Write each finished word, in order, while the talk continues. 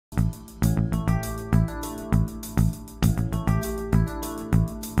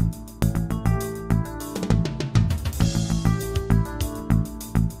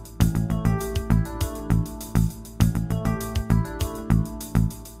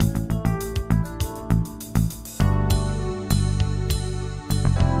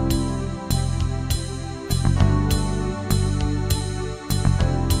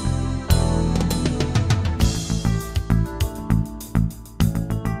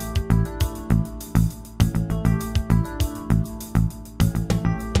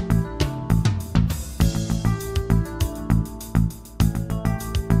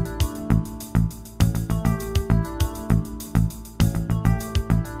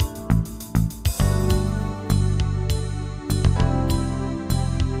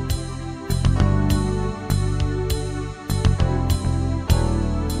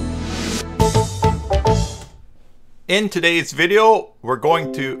In today's video, we're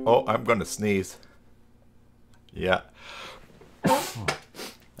going to, I'm going to sneeze. Yeah.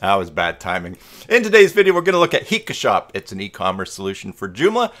 That was bad timing. In today's video, we're going to look at HikaShop. It's an e-commerce solution for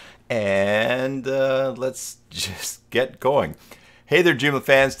Joomla, and let's just get going. Hey there, Joomla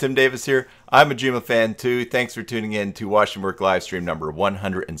fans. Tim Davis here. I'm a Joomla fan too. Thanks for tuning in to Watch and Work livestream number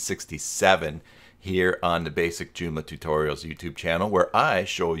 167 here on the Basic Joomla Tutorials YouTube channel, where I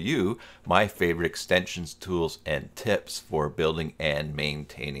show you my favorite extensions, tools, and tips for building and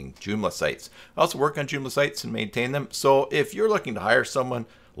maintaining Joomla sites. I also work on Joomla sites and maintain them. So if you're looking to hire someone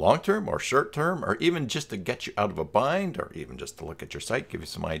long-term or short-term, or even just to get you out of a bind, or even just to look at your site, give you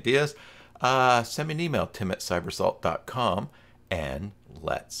some ideas, send me an email, tim@cybersalt.com, and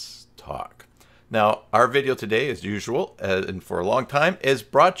let's talk. Now, our video today, as usual, and for a long time, is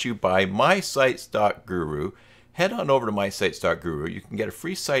brought to you by mysites.guru. Head on over to mysites.guru. You can get a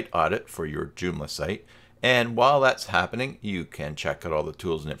free site audit for your Joomla site. And while that's happening, you can check out all the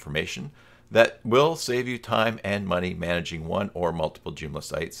tools and information that will save you time and money managing one or multiple Joomla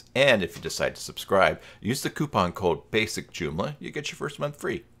sites. And if you decide to subscribe, use the coupon code BASICJoomla. You get your first month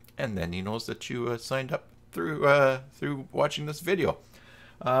free. And then he knows that you signed up through watching this video.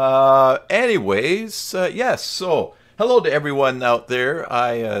 Yes, so hello to everyone out there.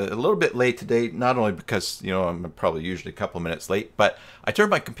 A little bit late today, not only because, I'm probably usually a couple of minutes late, but I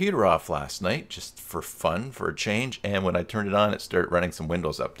turned my computer off last night just for fun, for a change, and when I turned it on, it started running some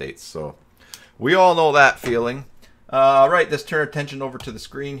Windows updates, so we all know that feeling. Right, let's turn our attention over to the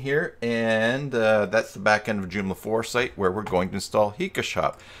screen here, and that's the back end of Joomla 4 site where we're going to install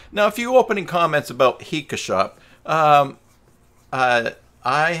HikaShop. Now, a few opening comments about HikaShop.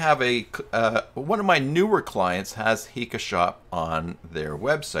 I have one of my newer clients has HikaShop on their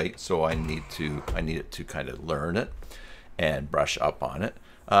website, so I needed to kind of learn it and brush up on it.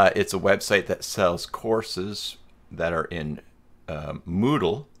 It's a website that sells courses that are in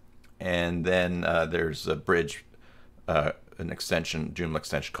Moodle, and then there's a bridge, an Joomla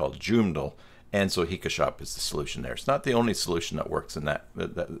extension called Joomla, and so HikaShop is the solution there. It's not the only solution that works in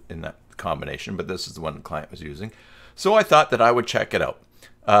that combination, but this is the one the client was using. So I thought that I would check it out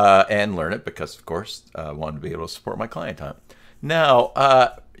and learn it because, of course, I wanted to be able to support my client on it. Now,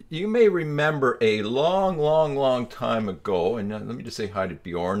 you may remember a long time ago, and let me just say hi to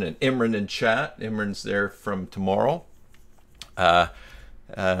Bjorn and Imran in chat. Imran's there from tomorrow.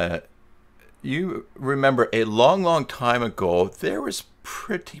 You remember a long time ago, there was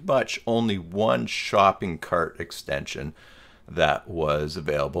pretty much only one shopping cart extension that was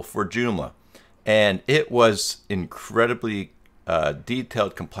available for Joomla. And it was incredibly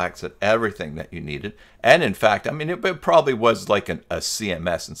detailed, complex at everything that you needed. And in fact, I mean, it probably was like a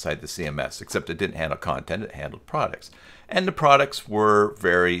CMS inside the CMS, except it didn't handle content, it handled products. And the products were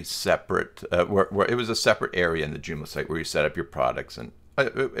very separate. It was a separate area in the Joomla site where you set up your products, and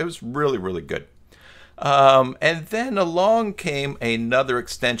it was really good. And then along came another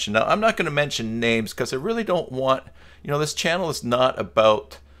extension. Now, I'm not going to mention names because I really don't want, this channel is not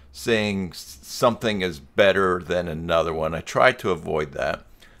about saying something is better than another one. I try to avoid that.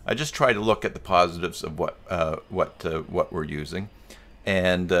 I just try to look at the positives of what we're using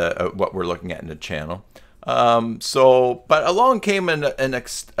and what we're looking at in the channel. But along came an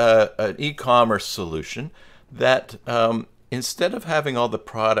e-commerce solution that instead of having all the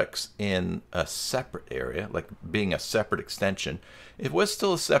products in a separate area, like being a separate extension, it was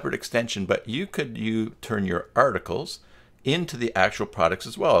still a separate extension, but you could turn your articles into the actual products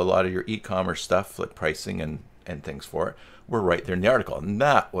as well. A lot of your e-commerce stuff, like pricing and things for it, were right there in the article, and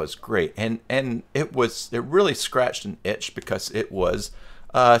that was great. And it really scratched an itch because it was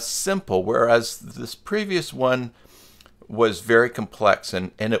simple, whereas this previous one was very complex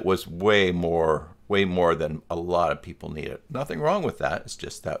and it was way more than a lot of people needed. Nothing wrong with that. It's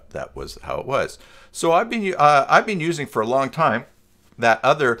just that was how it was. So I've been using for a long time that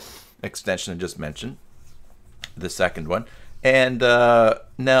other extension I just mentioned, the second one, and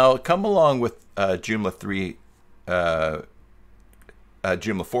now come along with Joomla 3, Joomla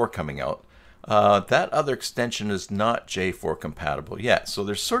 4 coming out. That other extension is not J4 compatible yet, so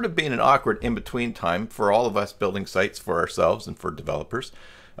there's sort of been an awkward in-between time for all of us building sites for ourselves and for developers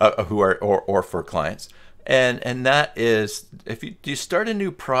or for clients, and that is, if you start a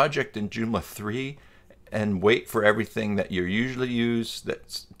new project in Joomla 3 and wait for everything that you usually use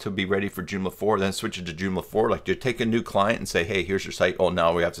that's to be ready for Joomla 4, then switch it to Joomla 4. Like, do you take a new client and say, hey, here's your site, oh,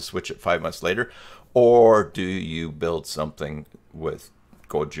 now we have to switch it 5 months later? Or do you build something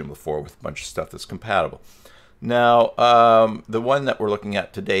go Joomla 4 with a bunch of stuff that's compatible? Now, the one that we're looking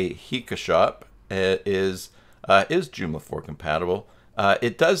at today, HikaShop, is Joomla 4 compatible.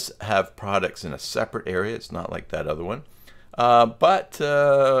 It does have products in a separate area. It's not like that other one.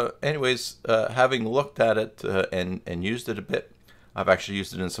 Anyways, having looked at it and used it a bit, I've actually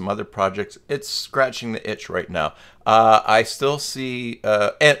used it in some other projects. It's scratching the itch right now. I still see,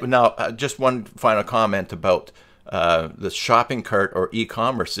 and now just one final comment about the shopping cart or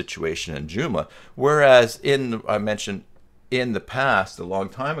e-commerce situation in Joomla. Whereas I mentioned in the past, a long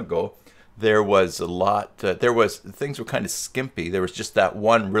time ago, there was a lot, things were kind of skimpy. There was just that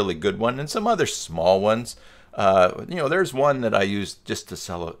one really good one and some other small ones. There's one that I used just to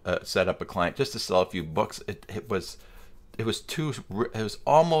set up a client, just to sell a few books. It was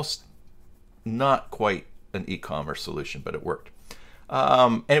almost not quite an e-commerce solution, but it worked.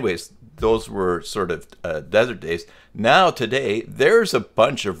 Anyways, those were sort of desert days. Now today, there's a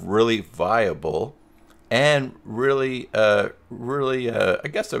bunch of really viable and really, I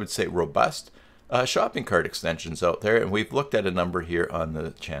guess I would say robust shopping cart extensions out there. And we've looked at a number here on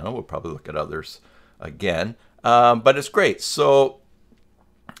the channel. We'll probably look at others again, but it's great. So,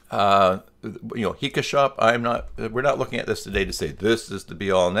 HikaShop, we're not looking at this today to say this is the be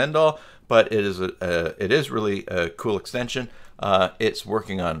all and end all, but it is really a cool extension. It's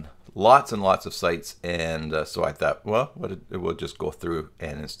working on lots and lots of sites, and so I thought, well, we'll just go through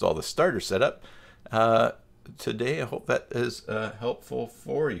and install the starter setup today. I hope that is helpful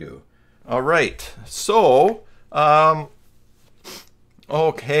for you. All right, so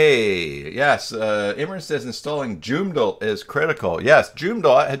okay, yes, Imran says installing Joomla is critical. Yes,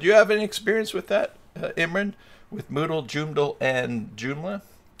 Joomla. Do you have any experience with that, Imran, with Moodle, Joomla, and Joomla?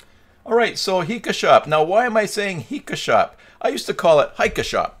 All right, so HikaShop. Now, why am I saying HikaShop? I used to call it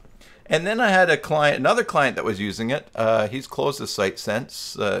HikaShop. And then I had another client that was using it. He's closed his site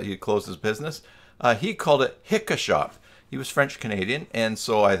since he closed his business. He called it HikaShop. He was French Canadian, and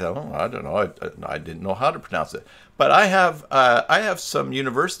so I thought, oh, I don't know, I didn't know how to pronounce it. But I have some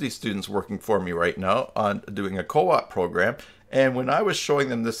university students working for me right now on doing a co-op program. And when I was showing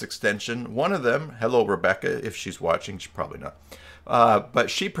them this extension, one of them, hello Rebecca, if she's watching, she's probably not, but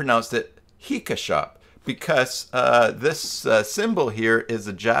she pronounced it HikaShop because this symbol here is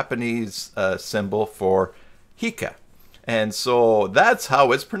a Japanese symbol for Hika. And so that's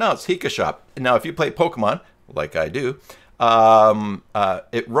how it's pronounced, HikaShop. Now, if you play Pokemon, like I do,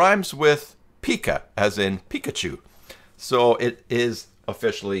 it rhymes with Pika, as in Pikachu. So it is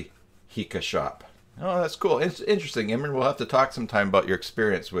officially HikaShop. Oh, that's cool. It's interesting. Imran, we'll have to talk sometime about your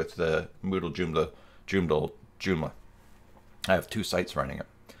experience with Moodle, Joomla. I have 2 sites running it,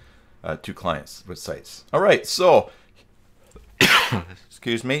 2 clients with sites. All right, so,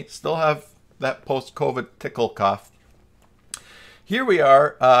 excuse me, still have that post-COVID tickle cough. Here we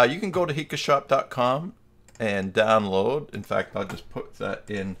are. You can go to HikaShop.com and download. In fact, I'll just put that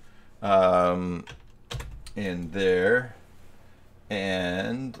in there,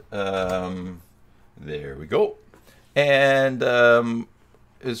 and there we go. And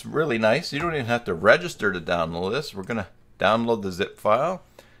it's really nice. You don't even have to register to download this. We're gonna download the zip file,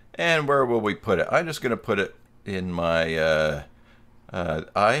 and where will we put it? I'm just gonna put it in my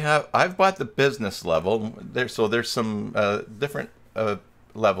I've bought the business level there, so there's some different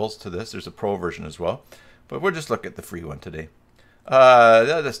levels to this. There's a pro version as well, but we'll just look at the free one today.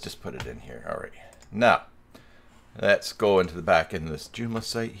 Let's just put it in here. All right, now let's go into the back end of this Joomla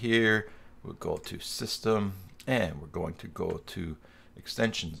site here. We'll go to System, and we're going to go to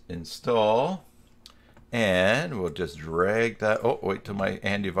Extensions Install, and we'll just drag that. Oh, wait till my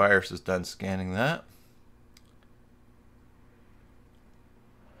antivirus is done scanning that.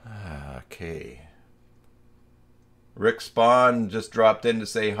 Okay. Rick Spawn just dropped in to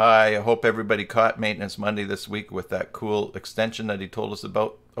say hi. I hope everybody caught Maintenance Monday this week with that cool extension that he told us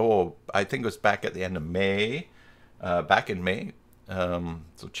about. Oh, I think it was back at the end of May. Back in May.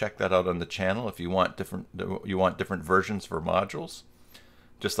 So check that out on the channel if you want different versions for modules.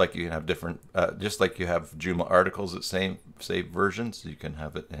 Just like you have just like you have Joomla articles that save versions, you can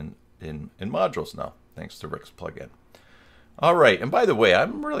have it in modules now, thanks to Rick's plugin. All right, and by the way,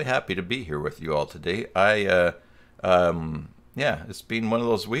 I'm really happy to be here with you all today. Yeah, it's been one of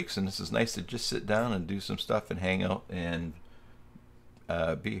those weeks, and this is nice to just sit down and do some stuff and hang out and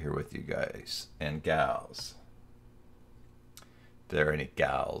be here with you guys and gals. If there are any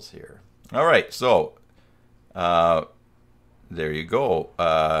gals here. All right, so there you go.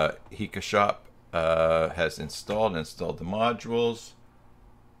 HikaShop has installed the modules.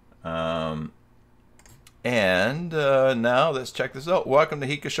 And now let's check this out. Welcome to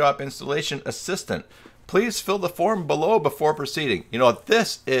HikaShop Installation Assistant. Please fill the form below before proceeding. You know,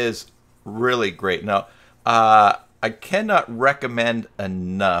 this is really great. Now, I cannot recommend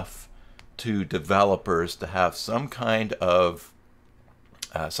enough to developers to have some kind of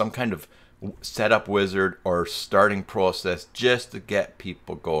some kind of setup wizard or starting process just to get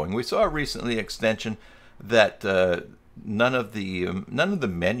people going. We saw recently an extension that none of the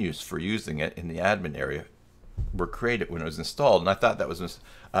menus for using it in the admin area were created when it was installed, and I thought that was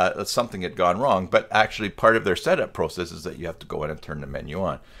something had gone wrong. But actually, part of their setup process is that you have to go in and turn the menu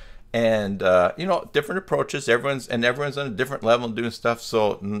on. And you know, different approaches. Everyone's on a different level and doing stuff.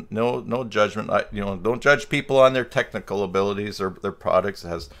 So no judgment. You know, don't judge people on their technical abilities or their products. It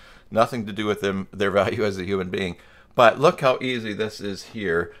has nothing to do with their value as a human being. But look how easy this is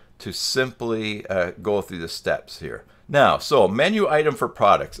here to simply go through the steps here. Now, so menu item for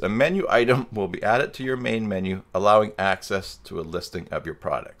products. A menu item will be added to your main menu, allowing access to a listing of your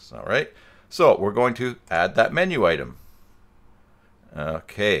products. All right. So we're going to add that menu item.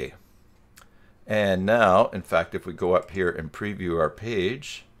 Okay. And now, in fact, if we go up here and preview our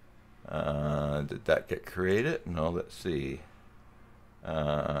page, did that get created? No, let's see.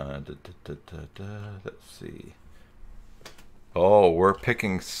 Let's see. Oh, we're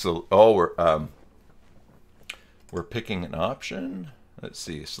picking. We're picking an option. Let's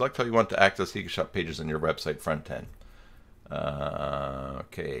see. Select how you want to access HikaShop pages on your website front end.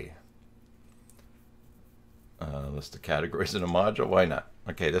 Okay. List the categories in a module. Why not?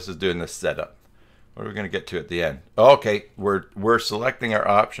 Okay, this is doing the setup. What are we going to get to at the end? Okay, we're selecting our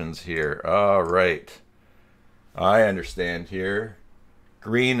options here. All right. I understand here.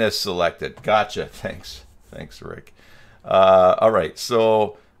 Green is selected. Gotcha. Thanks, Rick. All right.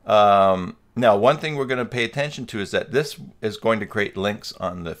 So now one thing we're going to pay attention to is that this is going to create links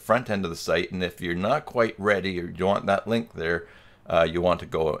on the front end of the site, and if you're not quite ready or you don't want that link there, you want to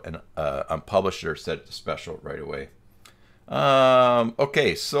go and on Publisher, set it to special right away.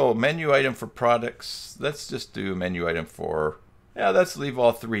 Okay, so menu item for products. Let's just do a menu item for, let's leave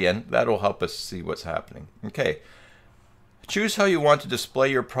all three in. That'll help us see what's happening. Okay, choose how you want to display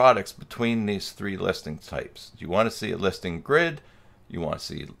your products between these three listing types. Do you want to see a listing grid? You want to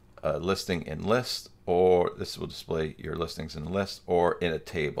see a listing in list, or this will display your listings in list or in a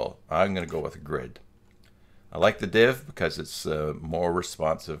table. I'm going to go with a grid. I like the div because it's more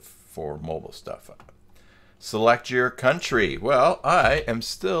responsive for mobile stuff. Select your country. Well, I am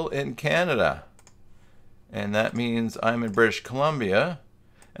still in Canada, and that means I'm in British Columbia,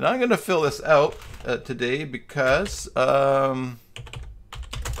 and I'm going to fill this out today because I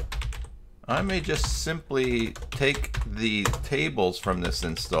may just simply take the tables from this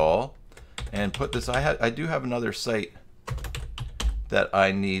install and put this. I do have another site that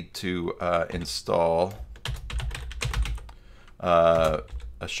I need to install a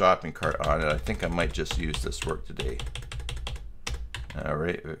shopping cart on it. I think I might just use this work today. All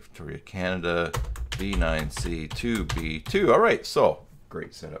right, Victoria, Canada, B9C2B2. All right, so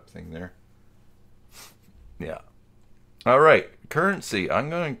great setup thing there. Yeah. All right, currency. I'm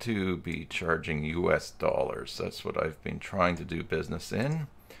going to be charging US dollars. That's what I've been trying to do business in.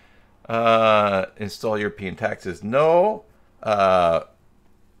 Install European taxes. No.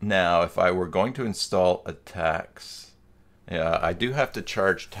 Now, if I were going to install a tax, I do have to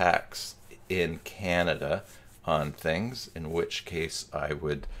charge tax in Canada on things, in which case I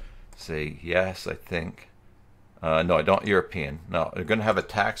would say yes, I think. No, I don't. European. No, they're going to have a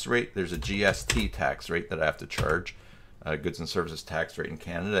tax rate. There's a GST tax rate that I have to charge, goods and services tax rate in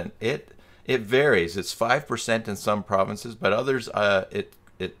Canada, and it varies. It's 5% in some provinces, but others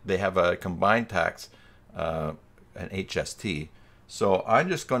they have a combined tax, an HST. So I'm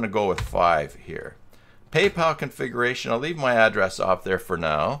just going to go with 5 here. PayPal configuration, I'll leave my address off there for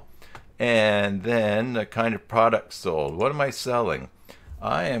now. And then the kind of product sold. What am I selling?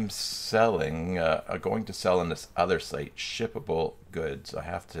 I am selling, going to sell on this other site, shippable goods. There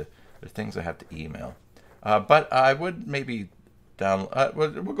are things I have to email. But I would maybe we'll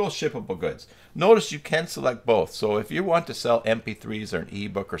go shippable goods. Notice you can select both. So if you want to sell MP3s or an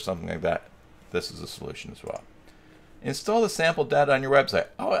ebook or something like that, this is a solution as well. Install the sample data on your website.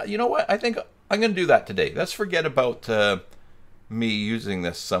 Oh, you know what? I think I'm going to do that today. Let's forget about me using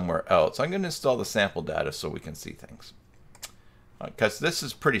this somewhere else. I'm going to install the sample data so we can see things. Because this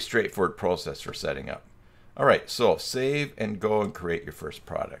is pretty straightforward process for setting up. All right, so save and go and create your first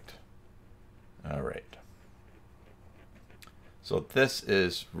product. All right. So this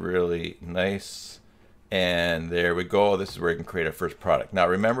is really nice. And there we go. This is where you can create our first product. Now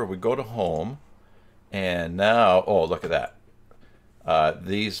remember, we go to home. And now, oh, look at that.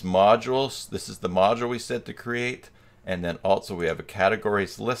 These modules, this is the module we said to create. And then also we have a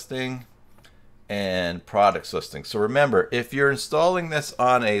categories listing and products listing. So remember, if you're installing this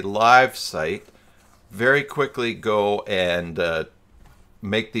on a live site, very quickly go and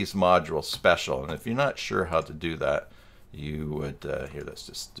make these modules special. And if you're not sure how to do that, you would, here, let's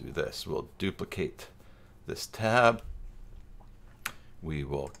just do this. We'll duplicate this tab. We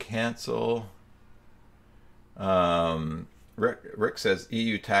will cancel. Rick says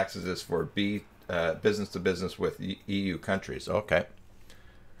EU taxes is for business to business with EU countries. Okay.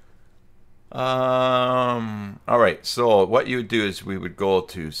 All right. So what you would do is we would go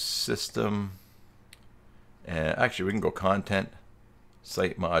to system, and actually we can go content,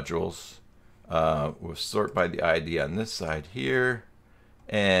 site modules. We'll sort by the ID on this side here,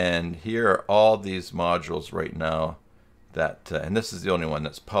 and here are all these modules right now that, and this is the only one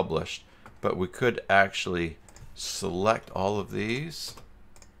that's published, but we could actually select all of these,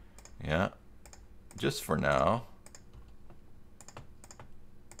 yeah, just for now.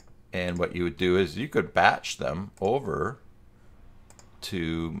 And what you would do is you could batch them over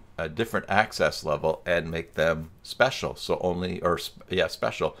to a different access level and make them special. So only, or yeah,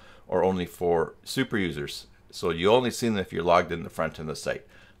 special, or only for super users. So you only see them if you're logged in the front end of the site.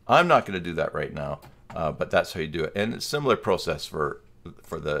 I'm not going to do that right now, but that's how you do it. And it's a similar process for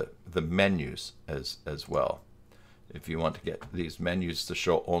the menus as well. If you want to get these menus to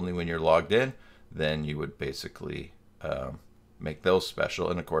show only when you're logged in, then you would basically make those special,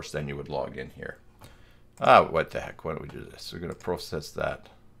 and of course then you would log in here. What the heck, why don't we do this? We're going to process that.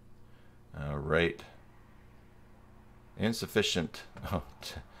 All right. Insufficient. Oh,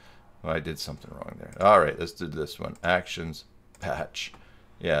 well, I did something wrong there. All right, let's do this one. Actions, patch.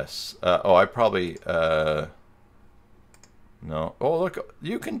 Yes. Oh, I probably, no. Oh, look,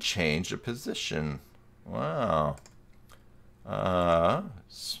 you can change the position. Wow.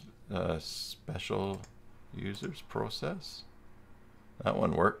 Special users process. That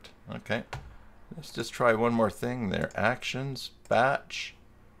one worked. Okay. Let's just try one more thing there. Actions, batch,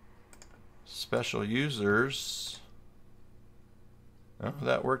 special users. Oh,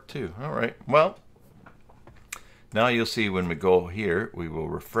 that worked too. All right. Well, now you'll see when we go here, we will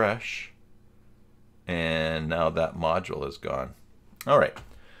refresh. And now that module is gone. All right.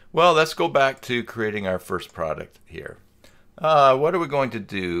 Well, let's go back to creating our first product here. What are we going to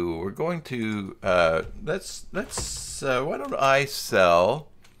do? We're going to, why don't I sell,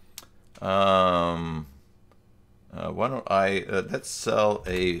 let's sell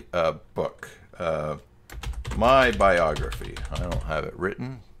a book, my biography. I don't have it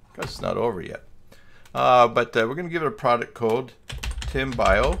written because it's not over yet. But we're going to give it a product code,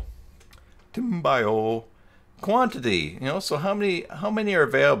 TimBio. Quantity, you know, so how many are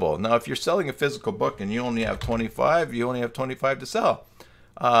available? Now, if you're selling a physical book and you only have 25, you only have 25 to sell.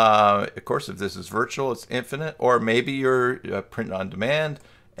 Of course, if this is virtual, it's infinite, or maybe you're print on demand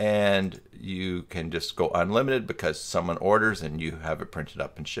and you can just go unlimited because someone orders and you have it printed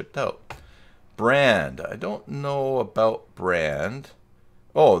up and shipped out. Brand, I don't know about brand.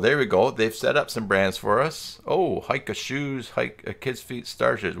 Oh, there we go. They've set up some brands for us. Oh, Hika shoes, kids feet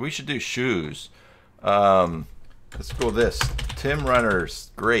starters. We should do shoes. Let's go this. Tim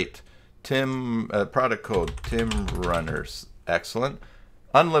Runners, great. Tim, product code, Tim Runners, excellent.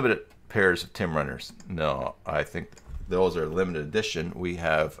 Unlimited pairs of Tim Runners. No, I think those are limited edition. We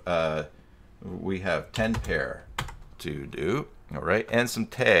have 10 pair to do. All right, and some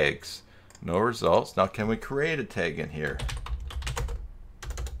tags. No results. Now, can we create a tag in here?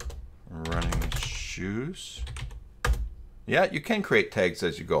 Running shoes. Yeah, you can create tags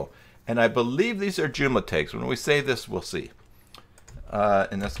as you go. And I believe these are Joomla tags. When we save this, we'll see.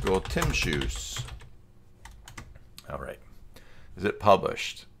 And let's go Tim Shoes. All right. Is it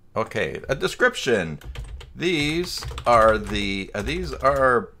published? Okay. A description. These are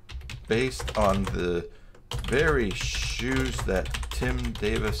based on the very shoes that Tim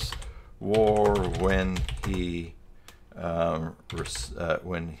Davis wore when he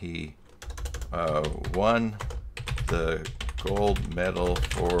won the gold medal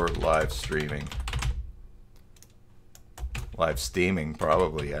for live streaming. Live steaming,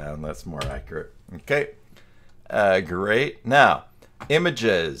 probably, yeah, and that's more accurate. Okay, great. Now,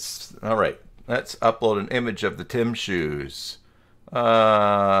 images. All right, let's upload an image of the Tim shoes.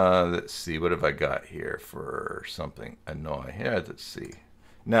 Let's see, what have I got here for something annoying? Yeah, let's see.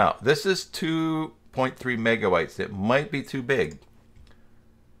 Now, this is 2.3 megabytes. It might be too big.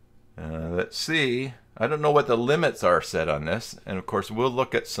 Let's see. I don't know what the limits are set on this. And of course, we'll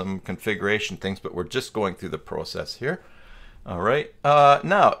look at some configuration things, but we're just going through the process here. All right.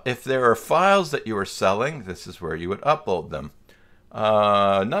 Now, if there are files that you are selling, this is where you would upload them.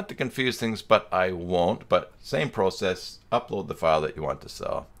 Not to confuse things, but I won't. But same process, upload the file that you want to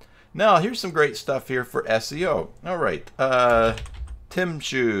sell. Now, here's some great stuff here for SEO. All right. Tim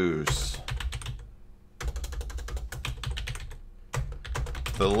Shoes.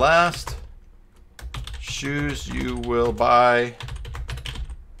 The last shoes you will buy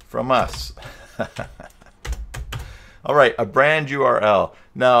from us. All right, a brand URL.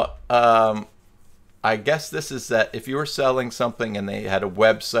 Now, I guess this is that if you were selling something and they had a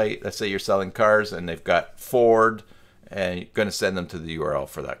website, let's say you're selling cars and they've got Ford, and you're going to send them to the URL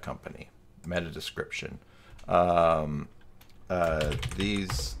for that company. Meta description.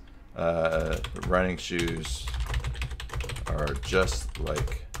 These running shoes are just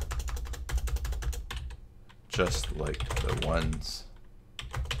like the ones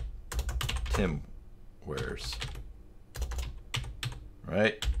Tim wears.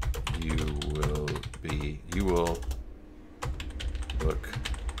 Right? You will look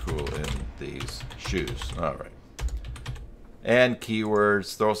cool in these shoes. All right. And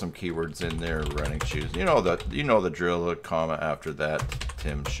keywords, throw some keywords in there, running shoes. You know the drill, a comma after that,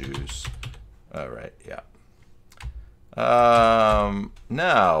 Tim shoes. All right, yeah.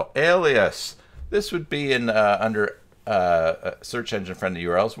 Now, alias. This would be in under search engine friendly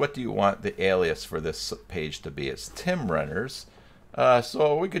URLs. What do you want the alias for this page to be? It's Tim Runners.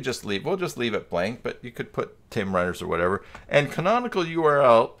 So we could just we'll just leave it blank, but you could put Tim Runners or whatever. And canonical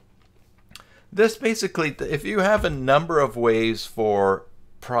URL. This basically, if you have a number of ways for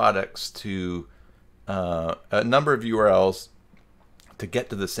products to, a number of URLs to get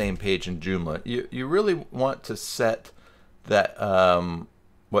to the same page in Joomla, you really want to set that,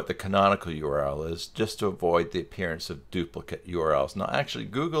 what the canonical URL is, just to avoid the appearance of duplicate URLs. Now, actually,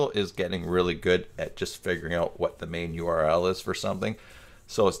 Google is getting really good at just figuring out what the main URL is for something.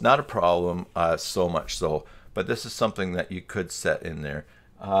 So it's not a problem, so much so, but this is something that you could set in there.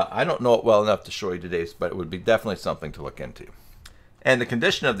 I don't know it well enough to show you today, but it would be definitely something to look into. And the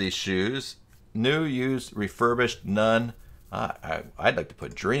condition of these shoes: new, used, refurbished, none. I'd like to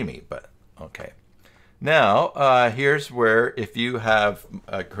put dreamy, but okay. Now, here's where if you have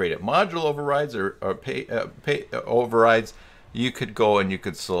created module overrides or pay overrides, you could go and you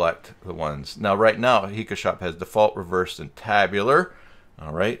could select the ones. Now, right now, HikaShop has default, reverse, and tabular.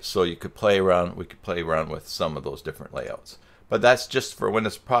 All right, so you could play around. We could play around with some of those different layouts. But that's just for when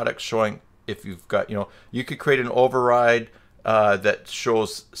this product's showing. If you've got, you could create an override that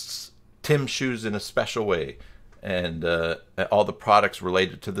shows Tim shoes in a special way, and all the products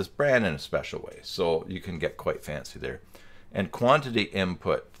related to this brand in a special way. So you can get quite fancy there. And quantity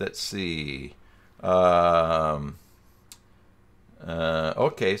input. Let's see. Okay,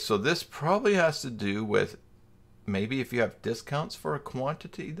 so this probably has to do with maybe if you have discounts for a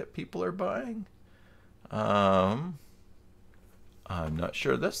quantity that people are buying. I'm not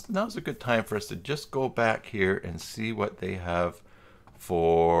sure. Now's a good time for us to just go back here and see what they have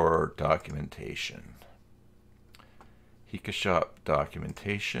for documentation. HikaShop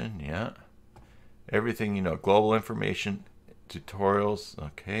documentation, yeah. Everything, global information, tutorials,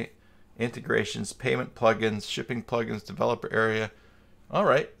 okay. Integrations, payment plugins, shipping plugins, developer area. All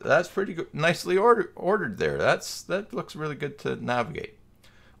right, that's pretty good. Nicely ordered there. That looks really good to navigate.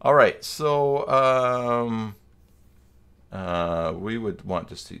 All right, so we would want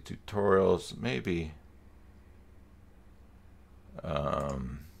to see tutorials, maybe.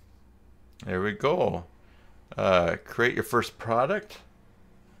 There we go. Create your first product.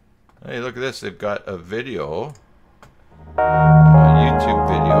 Hey, look at this. They've got a video, a YouTube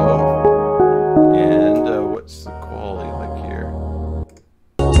video, and what's the quality like here?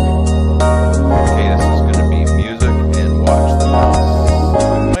 Okay, this is going to be music and watch the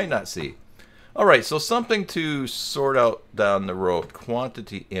mouse. We might not see. All right, so something to sort out down the road.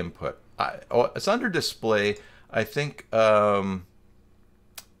 Quantity input. It's under display. I think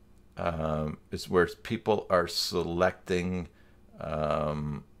is where people are selecting,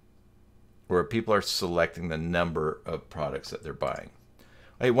 the number of products that they're buying.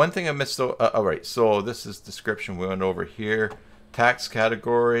 Hey, one thing I missed though. All right, so this is description. We went over here. Tax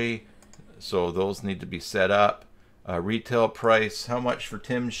category. So those need to be set up. Retail price, how much for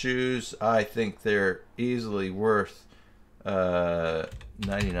Tim's shoes? I think they're easily worth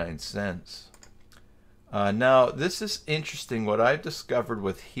 99 cents. Now, this is interesting. What I've discovered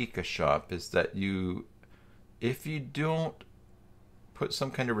with HikaShop is that if you don't put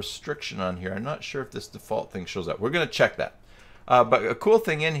some kind of restriction on here, I'm not sure if this default thing shows up. We're going to check that. But a cool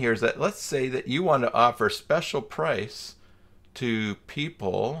thing in here is that let's say that you want to offer special price to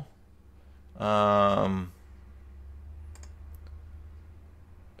people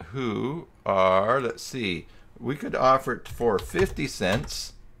who are, let's see, we could offer it for 50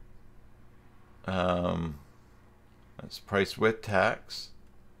 cents. That's price with tax,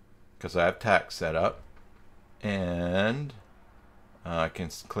 because I have tax set up, and I can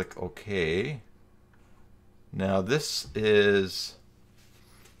click OK. Now this is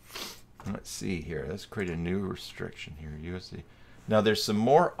Let's see here. Let's create a new restriction here. USD. Now there's some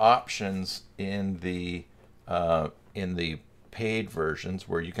more options in the paid versions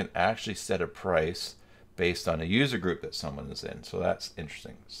where you can actually set a price based on a user group that someone is in. So that's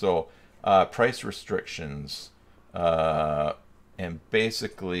interesting. So price restrictions, and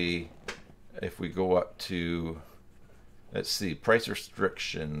basically if we go up to, let's see, price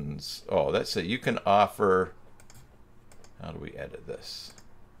restrictions. Oh, that's it. You can offer, how do we edit this?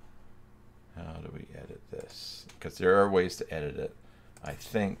 How do we edit this? Because there are ways to edit it, I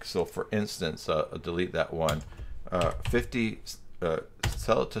think. So for instance, I'll delete that one. 50,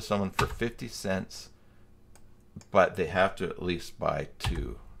 sell it to someone for 50 cents, but they have to at least buy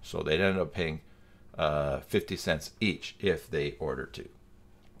 2. So they'd end up paying 50 cents each if they order 2.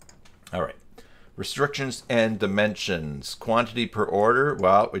 All right. Restrictions and dimensions. Quantity per order.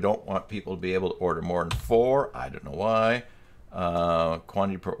 Well, we don't want people to be able to order more than 4. I don't know why.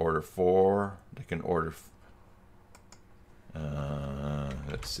 Quantity per order 4. They can order,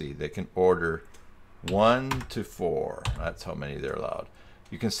 let's see, they can order 1 to 4. That's how many they're allowed.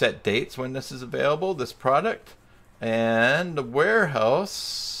 You can set dates when this is available, this product. And the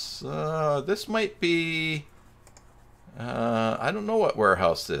warehouse, this might be, I don't know what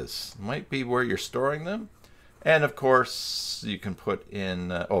warehouse is. It might be where you're storing them. And of course, you can put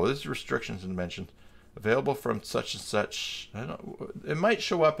in, oh, this is restrictions and dimensions. Available from such and such. I don't. It might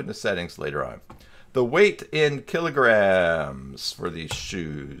show up in the settings later on. The weight in kilograms for these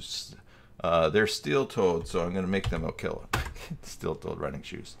shoes. They're steel-toed, so I'm going to make them a kilo. Steel-toed running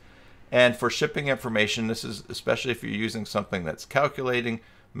shoes. And for shipping information, this is especially if you're using something that's calculating,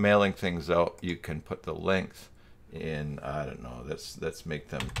 mailing things out. You can put the length in. I don't know. Let's make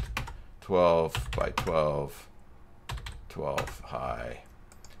them 12 by 12, 12 high.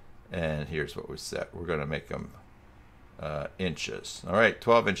 And here's what we set. We're going to make them inches. All right,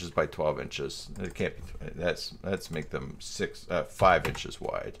 12 inches by 12 inches. It can't be. Let's make them 5 inches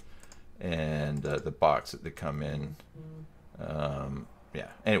wide. And the box that they come in. Yeah.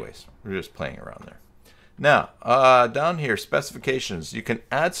 Anyways, we're just playing around there. Now, down here, specifications. You can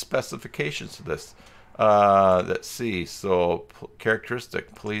add specifications to this. Let's see. So,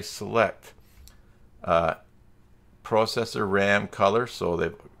 characteristic. Please select processor, RAM, color. So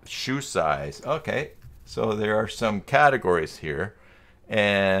they've shoe size. Okay, so there are some categories here,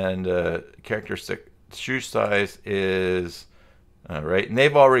 and characteristic shoe size is right, and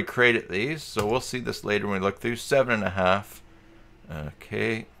they've already created these, so we'll see this later when we look through. 7.5.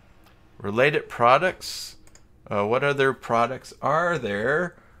 Okay, related products. What other products are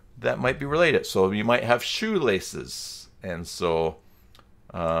there that might be related? So you might have shoelaces, and so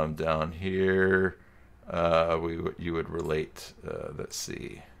down here you would relate. Let's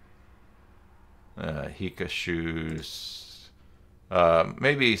see. Hika shoes,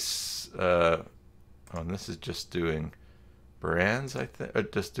 maybe, oh, and this is just doing brands, I think, or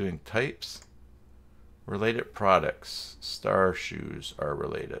just doing types. Related products, star shoes are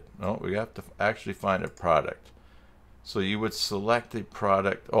related. No, we have to actually find a product. So you would select a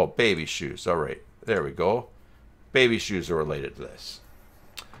product, oh, baby shoes, all right, there we go. Baby shoes are related to this.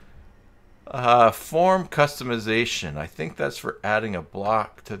 Form customization. I think that's for adding a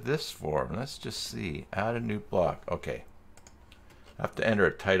block to this form. Let's just see. Add a new block. Okay. I have to enter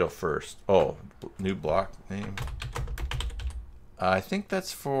a title first. Oh, new block name. I think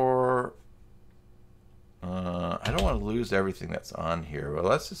that's for... I don't want to lose everything that's on here. Well,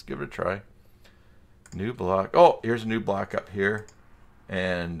 let's just give it a try. New block. Oh, here's a new block up here.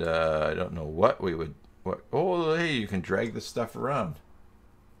 And I don't know what we would... Oh, hey, you can drag this stuff around.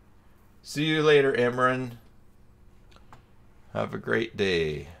 See you later, Imran. Have a great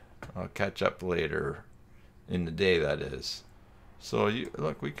day. I'll catch up later in the day, that is. So you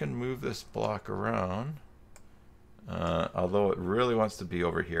look, we can move this block around, although it really wants to be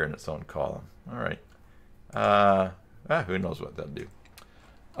over here in its own column. All right. Who knows what that'll do.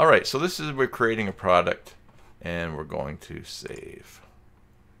 All right, so this is, we're creating a product, and we're going to save.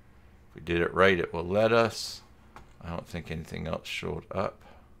 If we did it right, it will let us. I don't think anything else showed up.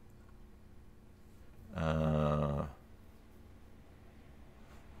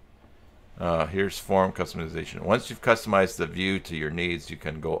 Here's form customization. Once you've customized the view to your needs, you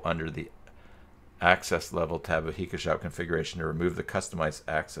can go under the access level tab of HikaShop configuration to remove the customized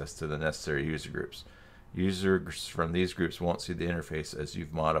access to the necessary user groups. Users from these groups won't see the interface as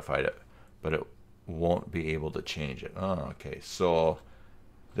you've modified it, but it won't be able to change it. Oh, okay, so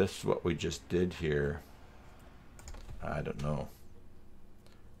this is what we just did here. I don't know.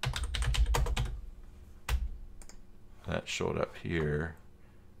 That showed up here.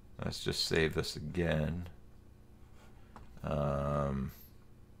 Let's just save this again.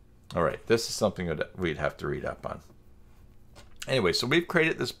 All right, this is something that we'd have to read up on. Anyway, so we've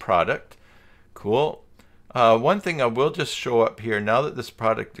created this product. Cool. One thing I will just show up here, now that this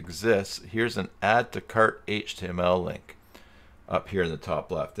product exists, here's an add to cart HTML link up here in the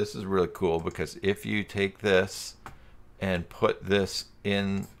top left. This is really cool because if you take this and put this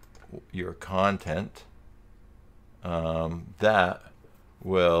in your content, that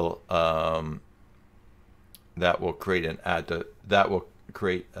will create an add to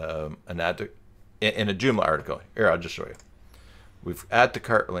in a Joomla article. Here, I'll just show you. We've add to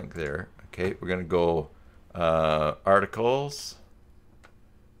cart link there. Okay, we're gonna go articles.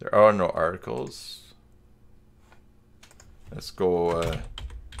 There are no articles. Let's go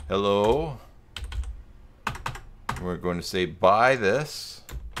hello. We're going to say buy this,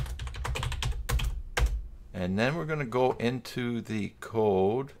 and then we're going to go into the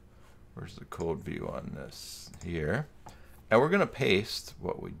code. Where's the code view on this? Here. And we're going to paste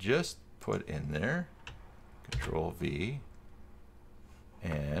what we just put in there. Control V.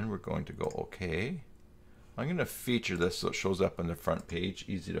 And we're going to go OK. I'm going to feature this so it shows up on the front page,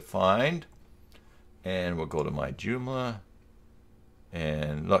 easy to find. And we'll go to my Joomla.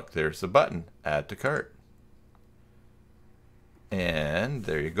 And look, there's the button, add to cart. And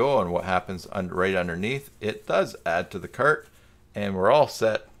there you go. And what happens right underneath, it does add to the cart. And we're all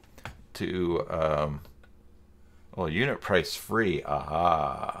set to, well, unit price free.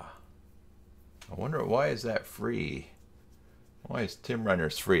 Aha. I wonder why is that free? Why is Tim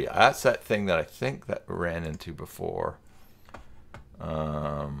Runners free? That's that thing that I think that we ran into before.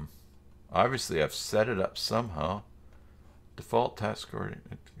 Obviously, I've set it up somehow. Default task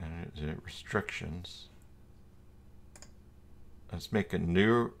restrictions. Let's make a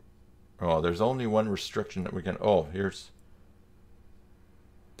new. Oh, there's only one restriction that we can. Oh, here's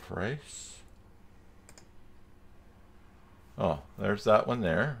price. Oh, there's that one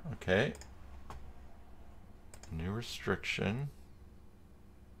there. Okay. New restriction.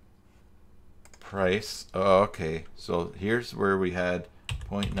 Price. Oh, okay. So here's where we had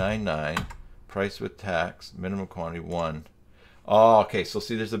 0.99. Price with tax. Minimum quantity 1. Oh, okay. So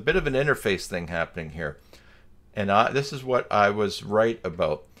see, there's a bit of an interface thing happening here. And this is what I was right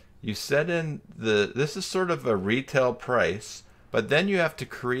about. You set in this is sort of a retail price, but then you have to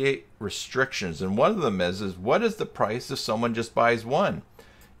create restrictions. And one of them is what is the price if someone just buys one?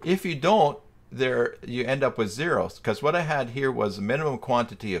 If you don't, you end up with zeros. Because what I had here was a minimum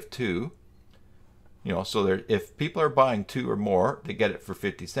quantity of 2. You know, so if people are buying 2 or more, they get it for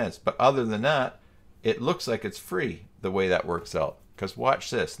 50 cents. But other than that, it looks like it's free the way that works out. Because watch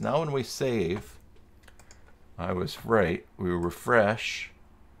this. Now when we save, I was right. We refresh.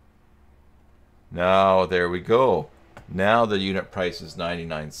 Now there we go. Now the unit price is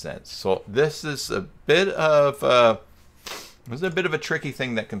 99 cents. So this is a bit of a tricky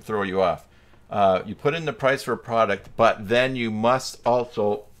thing that can throw you off. You put in the price for a product, but then you must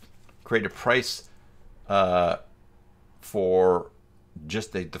also create a price for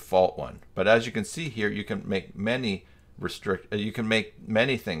just a default one. But as you can see here, you can make many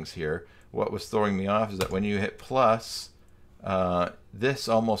things here. What was throwing me off is that when you hit plus, this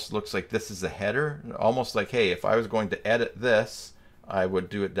almost looks like this is a header. Almost like, hey, if I was going to edit this, I would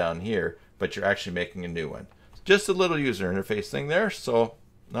do it down here, but you're actually making a new one. Just a little user interface thing there. So,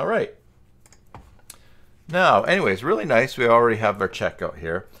 all right. Now, anyways, really nice. We already have our checkout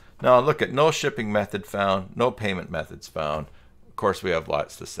here. Now, look at no shipping method found, no payment methods found. Of course, we have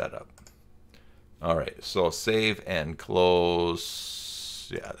lots to set up. All right, so save and close.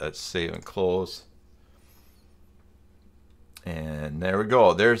 Yeah, that's save and close. And there we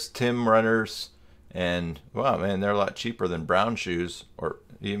go. There's Tim Runners. And, wow, man, they're a lot cheaper than Brown Shoes or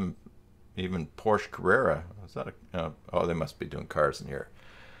even Porsche Carrera. Is that oh, they must be doing cars in here.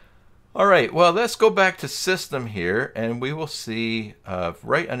 All right, well, let's go back to system here, and we will see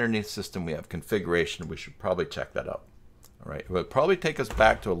right underneath system we have configuration. We should probably check that out. All right, it will probably take us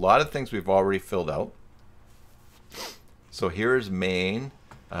back to a lot of things we've already filled out. So here's main,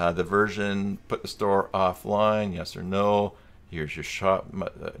 the version, put the store offline, yes or no. Here's your shop,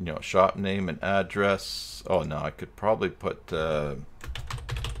 shop name and address. Oh, no, I could probably put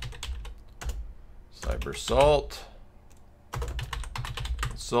Cybersalt.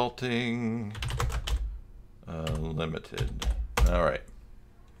 Consulting Limited. All right.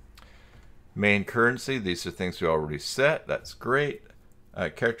 Main currency. These are things we already set. That's great.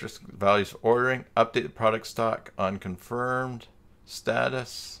 Characteristic values for ordering. Update the product stock. Unconfirmed.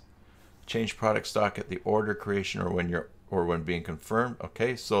 Status. Change product stock at the order creation or when being confirmed.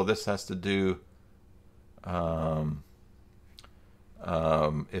 Okay. So this has to do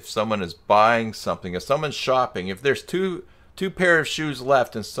if someone is buying something, if someone's shopping, if there's two 2 pairs of shoes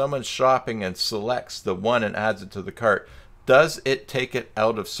left, and someone's shopping and selects the one and adds it to the cart, does it take it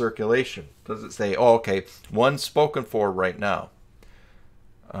out of circulation? Does it say, oh, okay, one's spoken for right now?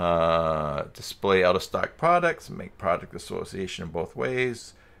 Display out of stock products, make product association in both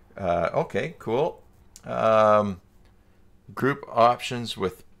ways. Okay, cool. Group options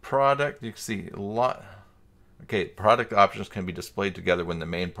with product. You can see a lot. Okay, product options can be displayed together when the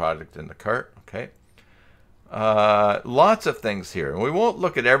main product in the cart. Okay. Lots of things here. We won't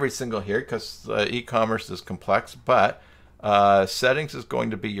look at every single here because e-commerce is complex, but settings is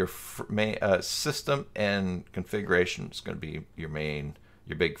going to be your main system, and configuration is going to be your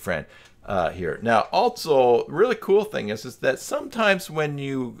big friend here. Now, also, really cool thing is that sometimes when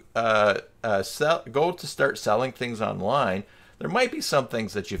you go to start selling things online, there might be some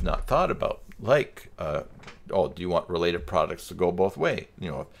things that you've not thought about, like, oh, do you want related products to go both way?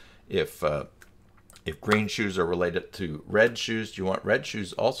 You know, if green shoes are related to red shoes, do you want red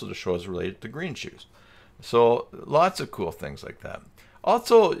shoes also to show as related to green shoes? So lots of cool things like that.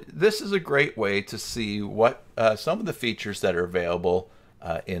 Also, this is a great way to see what some of the features that are available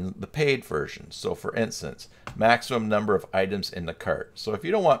in the paid version. So for instance, maximum number of items in the cart. So if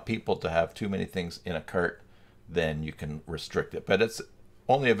you don't want people to have too many things in a cart, then you can restrict it, but it's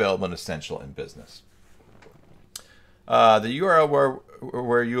only available in Essential and Business. The URL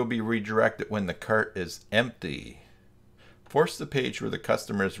where you will be redirected when the cart is empty. Force the page where the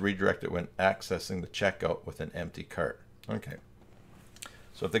customer is redirected when accessing the checkout with an empty cart. Okay.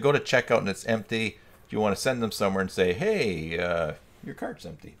 So if they go to checkout and it's empty, you want to send them somewhere and say, hey, your cart's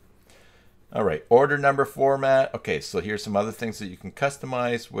empty. All right, order number format. Okay, so here's some other things that you can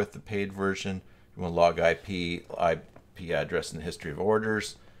customize with the paid version. You want to log IP address, and history of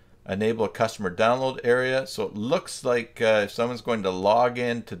orders. Enable a customer download area. So it looks like if someone's going to log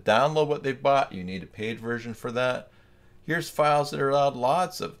in to download what they bought, you need a paid version for that. Here's files that are allowed,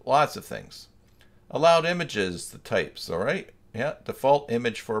 lots of things. Allowed images, the types, all right? Yeah, default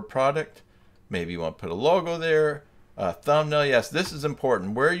image for a product. Maybe you want to put a logo there. Thumbnail, yes, this is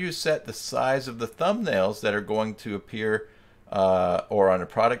important. Where you set the size of the thumbnails that are going to appear or on a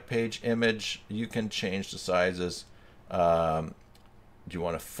product page image, you can change the sizes. Do you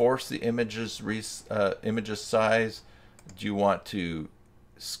want to force the images size? Do you want to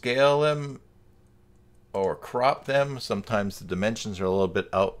scale them or crop them? Sometimes the dimensions are a little bit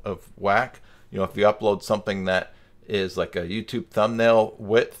out of whack. You know, if you upload something that is like a YouTube thumbnail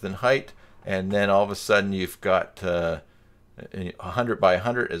width and height, and then all of a sudden you've got 100 by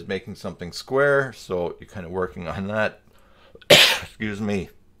 100 is making something square, so you're kind of working on that. Excuse me.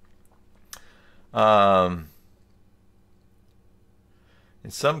 In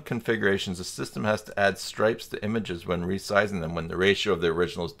some configurations, the system has to add stripes to images when resizing them when the ratio of the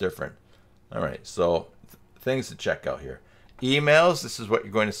original is different. All right, so things to check out here. Emails, this is what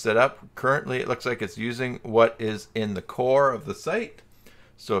you're going to set up. Currently, it looks like it's using what is in the core of the site.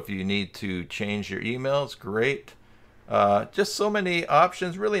 So if you need to change your emails, great. Just so many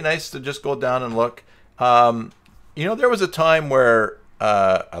options. Really nice to just go down and look. You know, there was a time where,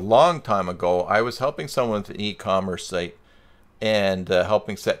 a long time ago, I was helping someone with an e-commerce site and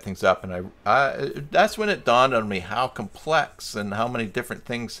helping set things up. And that's when it dawned on me how complex and how many different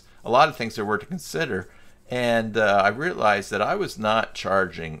things, a lot of things there were to consider. And I realized that I was not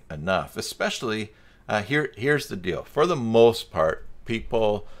charging enough, especially, here's the deal. For the most part,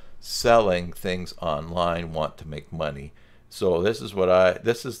 people selling things online want to make money. So this is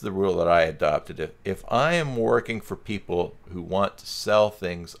the rule that I adopted. If I am working for people who want to sell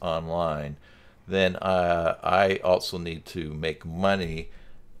things online, then I also need to make money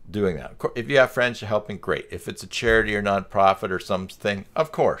doing that. If you have friends you're helping, great. If it's a charity or nonprofit or something,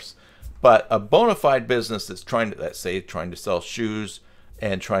 of course. But a bona fide business that's trying to, let's say, trying to sell shoes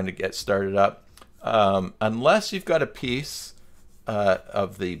and trying to get started up, unless you've got a piece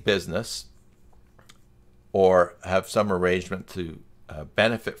of the business or have some arrangement to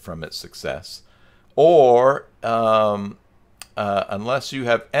benefit from its success, or unless you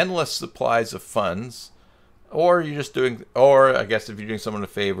have endless supplies of funds, or you're just doing, or I guess if you're doing someone a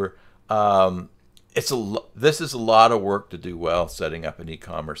favor, this is a lot of work to do well, setting up an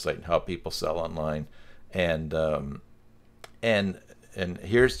e-commerce site and how people sell online. And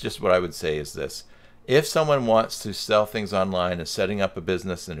here's just what I would say is this. If someone wants to sell things online and setting up a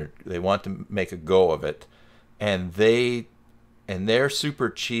business and they want to make a go of it, and they're super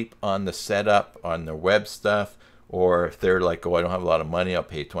cheap on the setup, on their web stuff, or if they're like, oh, I don't have a lot of money, I'll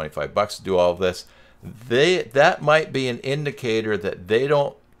pay 25 bucks to do all of this, that might be an indicator that they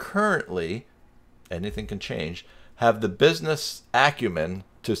don't currently, anything can change, have the business acumen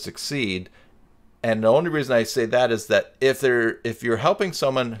to succeed And the only reason I say that is that if you're helping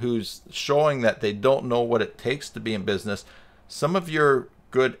someone who's showing that they don't know what it takes to be in business, some of your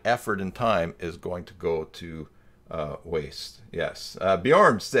good effort and time is going to go to waste. Yes.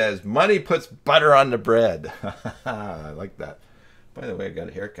 Bjorn says, money puts butter on the bread. I like that. By the way, I got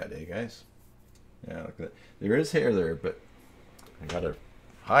a haircut, guys? Yeah, look at that. There is hair there, but I got it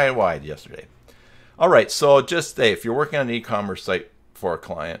high and wide yesterday. All right, so just say if you're working on an e-commerce site for a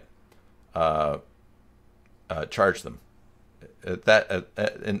client, charge them. At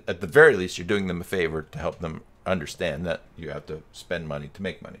the very least, you're doing them a favor to help them understand that you have to spend money to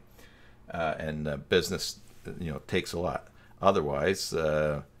make money, and business, takes a lot. Otherwise,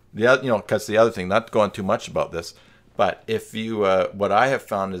 because the other thing, not going too much about this, but if you, what I have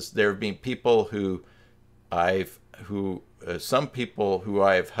found is there have been people some people who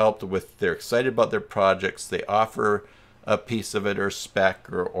I have helped with, they're excited about their projects, they offer a piece of it or spec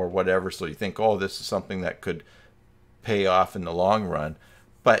or whatever, so you think, oh, this is something that could pay off in the long run.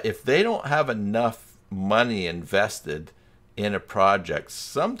 But if they don't have enough money invested in a project,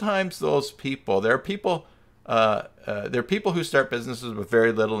 sometimes those people, there are people who start businesses with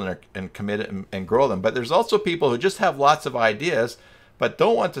very little and commit it and grow them. But there's also people who just have lots of ideas but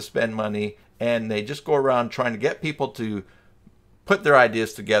don't want to spend money, and they just go around trying to get people to put their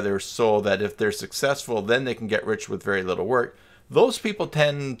ideas together so that if they're successful, then they can get rich with very little work. Those people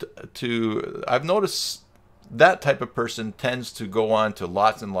tend to, I've noticed that type of person tends to go on to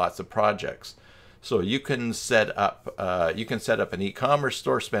lots and lots of projects. So you can set up an e-commerce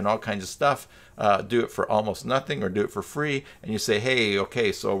store, spend all kinds of stuff, do it for almost nothing or do it for free, and you say, hey,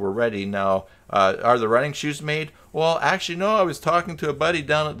 okay, so we're ready now. Are the running shoes made? Well, actually, no, I was talking to a buddy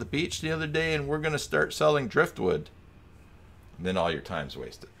down at the beach the other day, and we're going to start selling driftwood. And then all your time's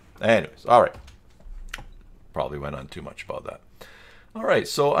wasted. Anyways, all right. Probably went on too much about that. All right,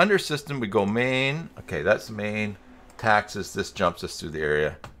 so under system, we go main. Okay, that's main. Taxes, this jumps us through the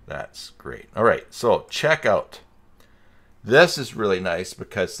area. That's great. All right, so checkout. This is really nice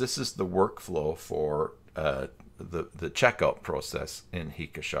because this is the workflow for the checkout process in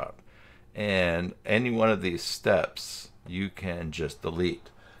HikaShop. And any one of these steps, you can just delete.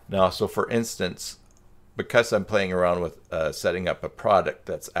 Now, so for instance, because I'm playing around with setting up a product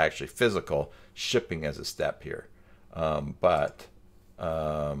that's actually physical, shipping as a step here.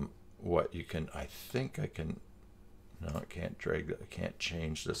 What you can, I think I can, no, I can't drag that. I can't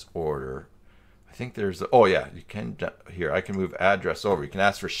change this order. I think there's, oh yeah, you can, here, I can move address over. You can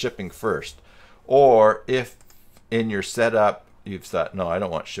ask for shipping first. Or if in your setup, you've thought, no, I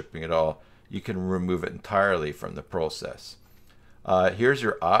don't want shipping at all, you can remove it entirely from the process. Here's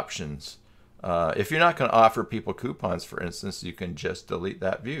your options. If you're not going to offer people coupons, for instance, you can just delete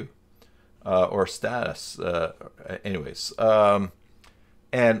that view or status. Anyways,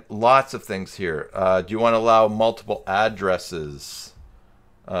 and lots of things here. Do you want to allow multiple addresses?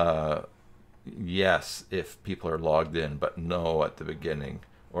 Yes, if people are logged in, but no at the beginning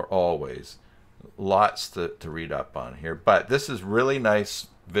or always. Lots to read up on here. But this is really nice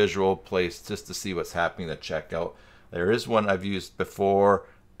visual place just to see what's happening at checkout. There is one I've used before.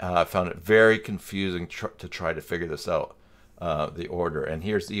 I found it very confusing to try to figure this out, the order. And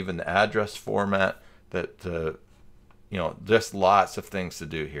here's even the address format that, just lots of things to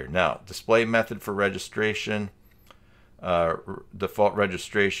do here. Now, display method for registration, default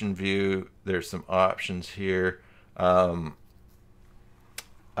registration view. There's some options here.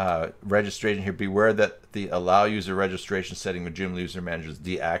 Registration here, beware that the allow user registration setting with Joomla user manager is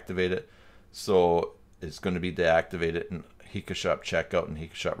deactivated. So it's going to be deactivated in HikaShop checkout and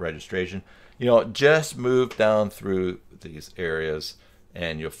HikaShop registration. Just move down through these areas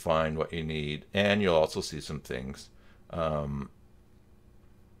and you'll find what you need. And you'll also see some things. What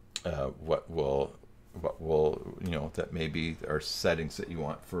will that maybe are settings that you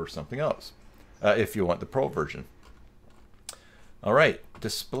want for something else, if you want the pro version. All right,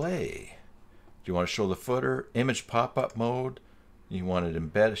 display. Do you want to show the footer? Image pop-up mode. You want it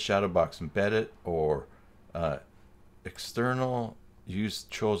embedded, shadow box embedded, or external. Use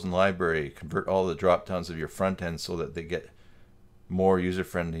chosen library. Convert all the drop downs of your front end so that they get more user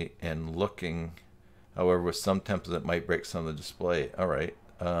friendly and looking. However, with some templates it might break some of the display. All right.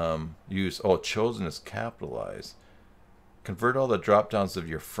 Use chosen is capitalized. Convert all the drop downs of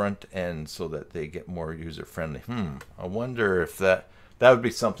your front end so that they get more user friendly. I wonder if that would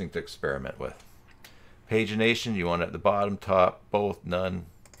be something to experiment with. Pagination, you want it at the bottom, top, both, none.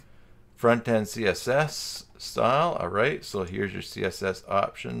 Front end CSS style. All right, so here's your CSS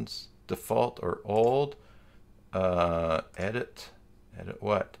options, default or old. Edit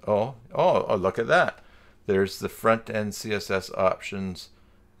what? Oh, look at that. There's the front end CSS options.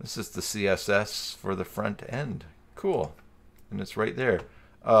 This is the CSS for the front end. Cool. And it's right there.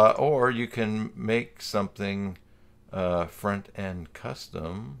 Or you can make something front end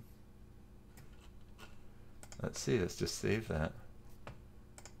custom. Let's see, let's just save that.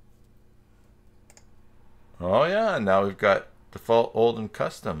 Oh yeah, now we've got default, old, and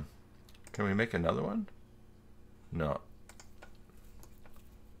custom. Can we make another one? No.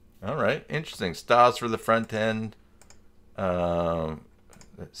 All right, interesting. Styles for the front end.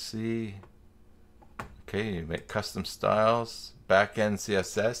 Let's see. Okay, you make custom styles. Back end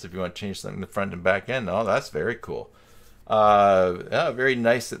CSS if you want to change something in the front and back end. Oh, that's very cool. Yeah, very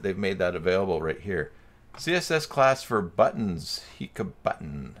nice that they've made that available right here. CSS class for buttons, Hika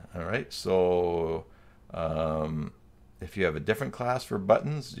button. All right, so if you have a different class for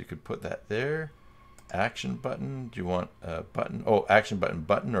buttons, you could put that there. Action button. Do you want a button? Oh, action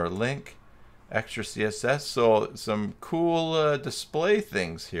button or a link. Extra CSS. So some cool display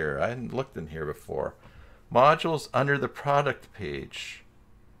things here. I hadn't looked in here before. Modules under the product page.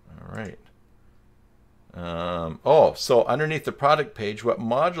 All right. Oh, so underneath the product page, what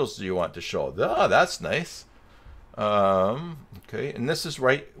modules do you want to show? Oh, that's nice. Okay, and this is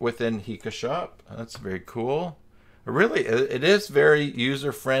right within HikaShop. That's very cool. Really, it is very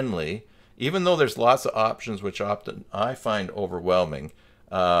user-friendly. Even though there's lots of options, which often I find overwhelming,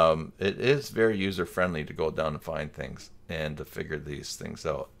 it is very user-friendly to go down and find things and to figure these things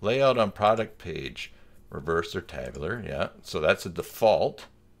out. Layout on product page, reverse or tabular, yeah. So that's a default,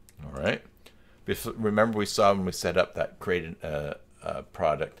 all right. Remember we saw when we set up that created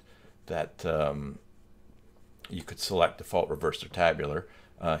product that you could select default, reverse, or tabular.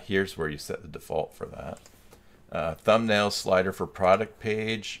 Here's where you set the default for that. Thumbnail slider for product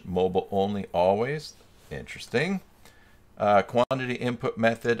page, mobile only always. Interesting. Quantity input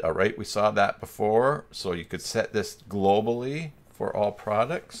method. All right, we saw that before. So you could set this globally for all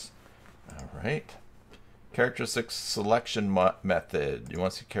products. All right. Characteristics selection method. You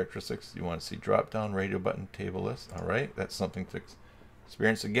want to see characteristics? You want to see drop down, radio button, table list. All right, that's something to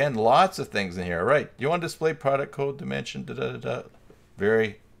experience. Again, lots of things in here. All right, you want to display product code, dimension, da da da da.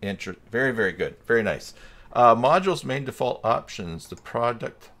 Very good. Very nice. Modules main default options. The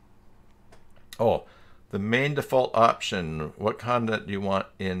product. Oh, the main default option. What content do you want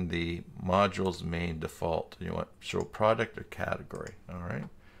in the modules main default? Do you want show product or category? All right.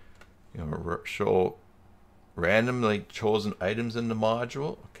 You want to show randomly chosen items in the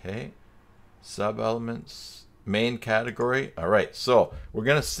module. Okay. Sub elements. Main category. All right. So we're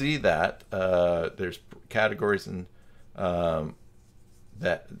going to see that there's categories in that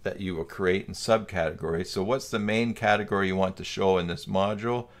you will create in subcategories. So what's the main category you want to show in this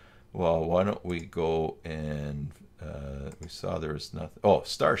module? Well, why don't we go and we saw there was nothing. Oh,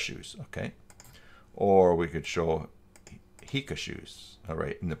 star shoes. Okay. Or we could show Hika shoes. All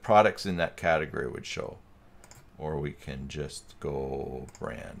right. And the products in that category would show. Or we can just go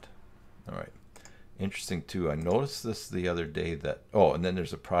brand. All right. Interesting too. I noticed this the other day that, oh, and then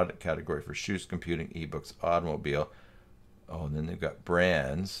there's a product category for shoes, computing, ebooks, automobile. Oh, and then they've got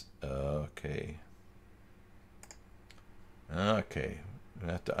brands. Okay. Okay.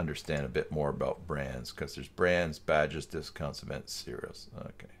 I have to understand a bit more about brands because there's brands, badges, discounts, events, serials.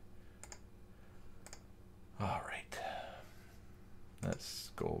 Okay. All right. Let's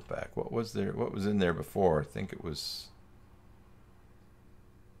go back. What was there? What was in there before? I think it was.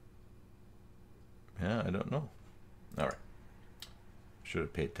 Yeah, I don't know. All right. Should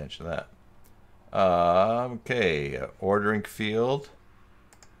have paid attention to that. Okay, ordering field.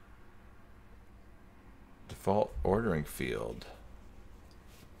 Default ordering field.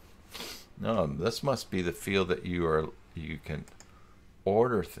 No, this must be the field that you can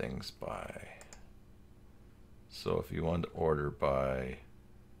order things by. So if you want to order by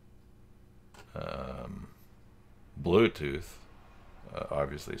Bluetooth,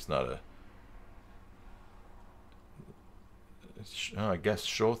 obviously it's not a. I guess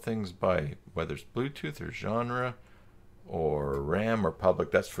show things by whether it's Bluetooth or genre or RAM or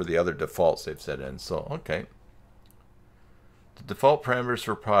public. That's for the other defaults they've set in. So, okay. The default parameters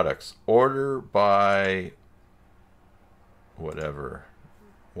for products. Order by whatever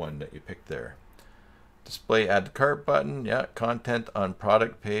one that you pick there. Display add to cart button. Yeah. Content on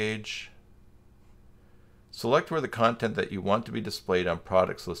product page. Select where the content that you want to be displayed on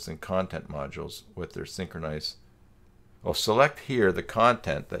products listing content modules with their synchronized. Well, select here the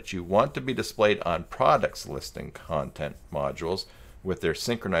content that you want to be displayed on products listing content modules with their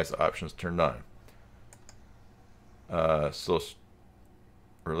synchronized options turned on. So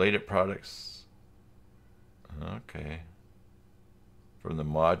related products. Okay. From the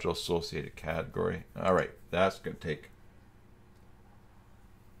module associated category. All right, that's going to take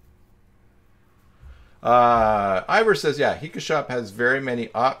Ivor says, yeah, HikaShop has very many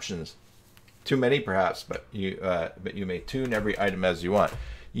options. Too many, perhaps, but you may tune every item as you want.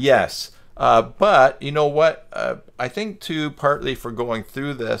 Yes, but you know what? I think too, partly for going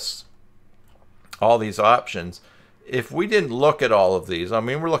through this, all these options, if we didn't look at all of these, I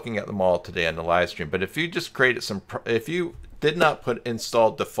mean, we're looking at them all today on the live stream, but if you just created some, if you did not put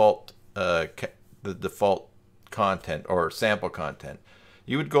install default, the default content or sample content,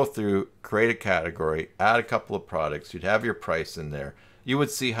 you would go through, create a category, add a couple of products, you'd have your price in there, you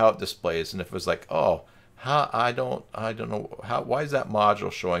would see how it displays, and if it was like, oh, how I don't know how, why is that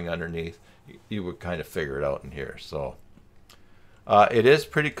module showing underneath, you would kind of figure it out in here. So it is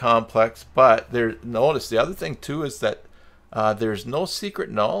pretty complex, but notice the other thing too is that there's no secret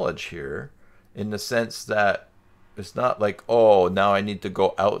knowledge here, in the sense that it's not like, oh, now I need to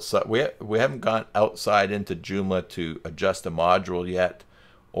go outside. We haven't gone outside into Joomla to adjust a module yet,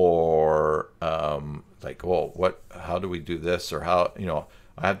 or like, oh, how do we do this, or how, you know,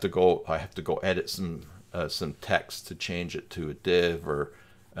 I have to go edit some text to change it to a div, or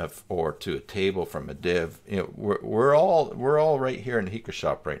to a table from a div. You know, we're all right here in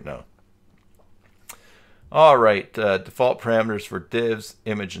HikaShop right now. All right, default parameters for divs,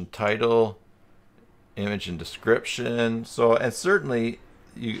 image and title, image and description. So, and certainly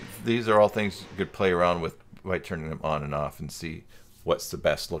these are all things you could play around with by turning them on and off and see what's the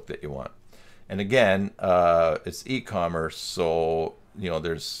best look that you want. And again, it's e-commerce, so you know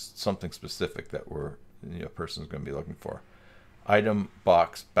there's something specific that a person's going to be looking for. Item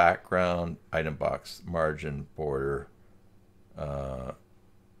box background, item box margin, border,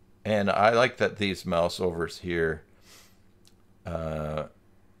 and I like that these mouse overs here, that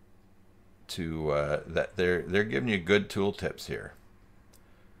they're giving you good tool tips here.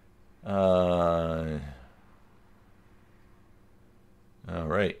 All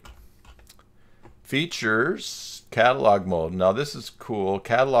right. Features, catalog mode. Now this is cool.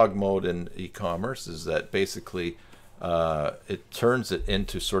 Catalog mode in e-commerce is that basically it turns it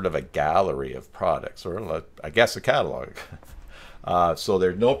into sort of a gallery of products, or I guess a catalog. So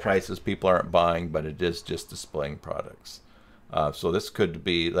there's no prices, people aren't buying, but it is just displaying products. So this could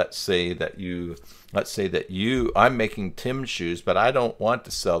be, let's say that I'm making Tim's shoes, but I don't want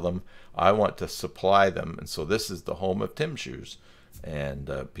to sell them. I want to supply them. And so this is the home of Tim's shoes, and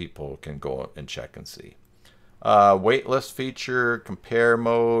people can go and check and see. Waitlist feature, compare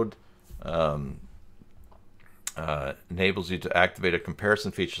mode, enables you to activate a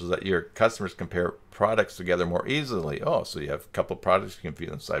comparison feature so that your customers compare products together more easily. Oh, so you have a couple of products, you can view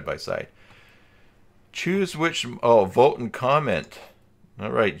them side by side. Choose which, vote and comment.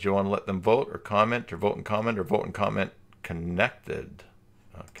 All right, do you want to let them vote or comment, or vote and comment, or vote and comment connected?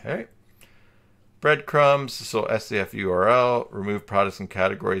 Okay. Breadcrumbs, so SCF URL, remove products and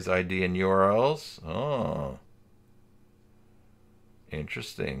categories, ID and URLs. Oh,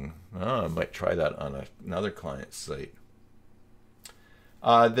 interesting. Oh, I might try that on another client site.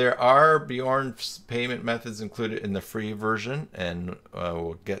 There are Bjorn's payment methods included in the free version, and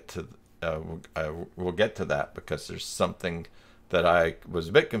we'll get to that because there's something that I was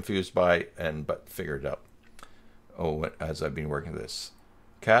a bit confused by, but figured out as I've been working this.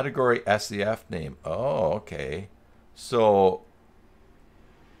 Category SCF name. Oh, okay. So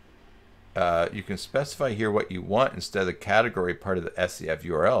you can specify here what you want instead of the category part of the SCF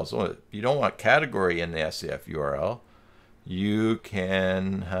URL. So if you don't want category in the SCF URL, you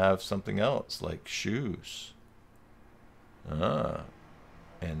can have something else like shoes. And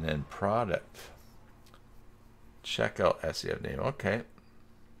then product. Checkout SCF name. Okay.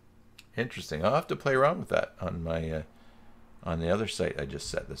 Interesting. I'll have to play around with that on my on the other site I just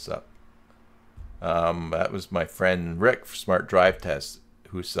set this up. That was my friend Rick for Smart Drive Test,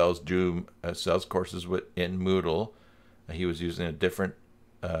 who sells sells courses in Moodle. He was using a different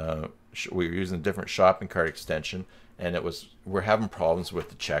we were using a different shopping cart extension, and we're having problems with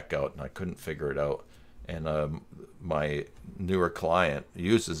the checkout, and I couldn't figure it out. And my newer client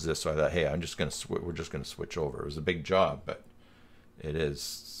uses this, so I thought, hey, we're just gonna switch over. It was a big job, but it is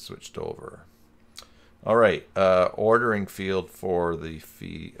switched over. All right, ordering field for the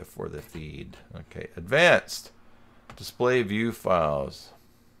feed. Okay, advanced display view files.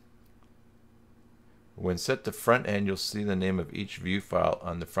 When set to front end, you'll see the name of each view file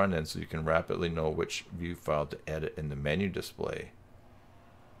on the front end, so you can rapidly know which view file to edit in the menu display.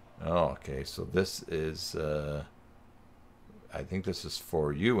 Oh, okay, so this is, I think this is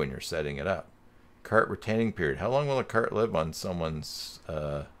for you when you're setting it up. Cart retaining period. How long will a cart live on someone's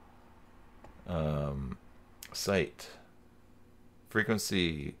site?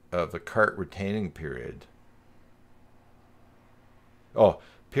 Frequency of the cart retaining period. Oh,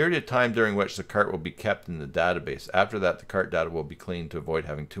 period of time during which the cart will be kept in the database. After that, the cart data will be cleaned to avoid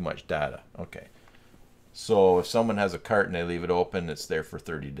having too much data. Okay. So if someone has a cart and they leave it open, it's there for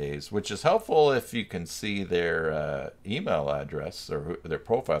 30 days, which is helpful if you can see their email address or their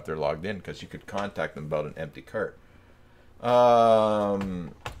profile if they're logged in, because you could contact them about an empty cart.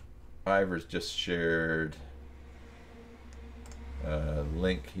 Ivor's just shared a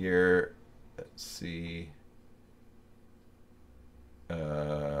link here. Let's see.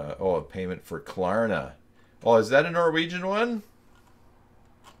 Oh, a payment for Klarna. Oh, is that a Norwegian one?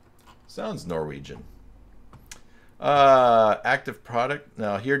 Sounds Norwegian. Active product.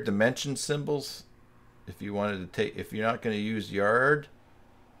 Now here, dimension symbols. If you wanted to take, if you're not going to use yard,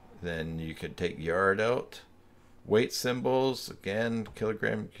 then you could take yard out. Weight symbols, again,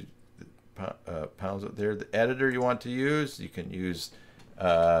 kilogram, pounds out there. The editor you want to use, you can use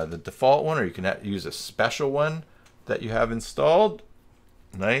the default one, or you can use a special one that you have installed.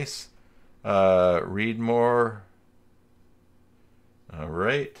 Nice. Read more. All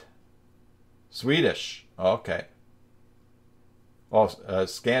right. Swedish. Okay. Oh,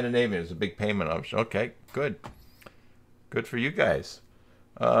 Scandinavian is a big payment option. Okay, good. Good for you guys.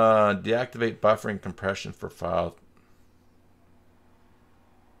 Deactivate buffering compression for file.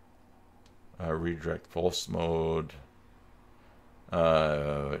 Redirect false mode.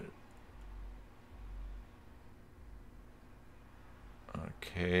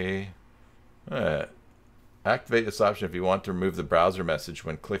 Okay. Activate this option if you want to remove the browser message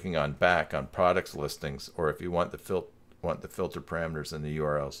when clicking on back on products listings, or if you want the filter parameters in the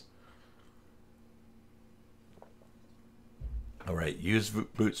URLs. All right, use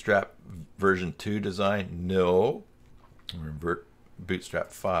Bootstrap version 2 design. No. Revert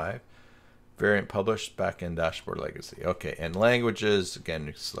Bootstrap 5. Variant published, backend dashboard legacy. Okay, and languages, again,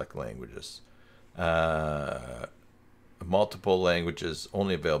 you select languages. Multiple languages,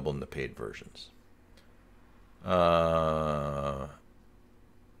 only available in the paid versions.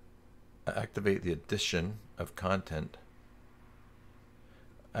 Activate the addition of content.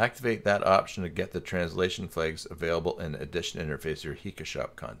 Activate that option to get the translation flags available in the edition interface or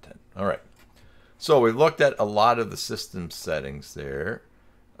HikaShop content. All right. So we've looked at a lot of the system settings there.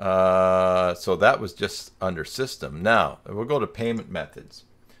 So that was just under system. Now we'll go to payment methods.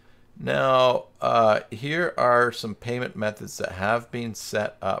 Now here are some payment methods that have been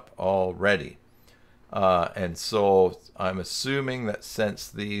set up already. And so I'm assuming that since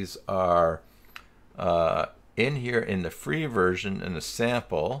these are in here in the free version in the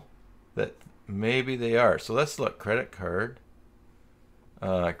sample, that maybe they are. So let's look. Credit card.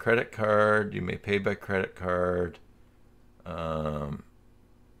 Credit card. You may pay by credit card.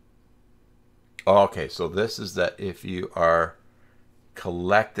 Okay, so this is that if you are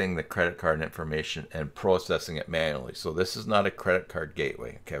collecting the credit card information and processing it manually. So this is not a credit card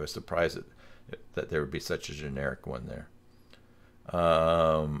gateway. Okay, I was surprised that there would be such a generic one there.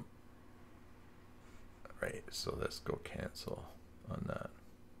 Right, so let's go cancel on that.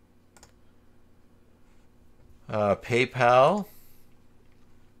 PayPal.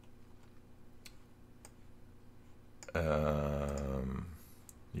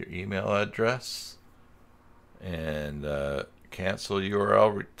 Your email address. And cancel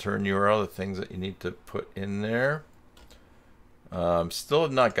URL, return URL, the things that you need to put in there. Still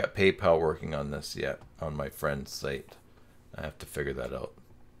have not got PayPal working on this yet on my friend's site. I have to figure that out.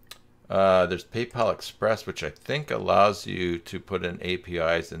 There's PayPal Express, which I think allows you to put in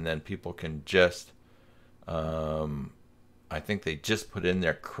APIs and then people can just, I think they just put in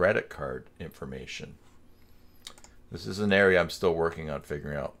their credit card information. This is an area I'm still working on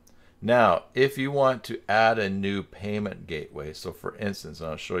figuring out. Now, if you want to add a new payment gateway, so for instance,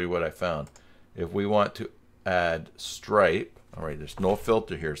 I'll show you what I found. If we want to add Stripe, all right, there's no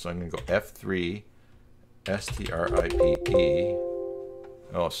filter here, so I'm going to go F3, STRIPE.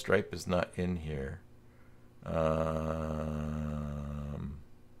 Oh, Stripe is not in here.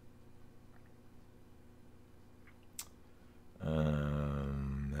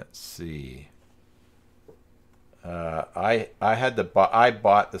 Let's see. I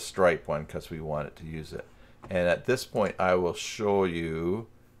bought the Stripe one because we wanted to use it, and at this point I will show you.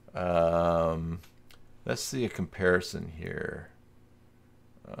 Let's see a comparison here.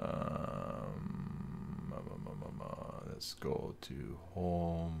 Let's go to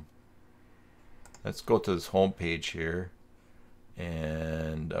home. Let's go to this home page here,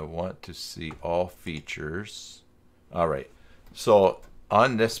 and I want to see all features. All right, so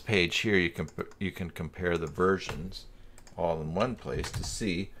on this page here, you can compare the versions all in one place to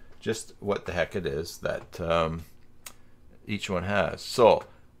see just what the heck it is that each one has. So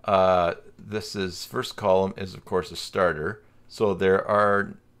this is first column is of course a starter. So there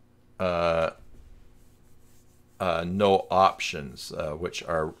are no options, which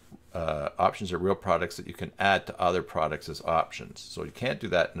are options are real products that you can add to other products as options. So you can't do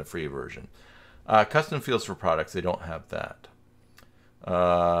that in the free version. Custom fields for products, they don't have that.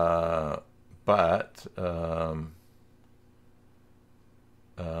 But in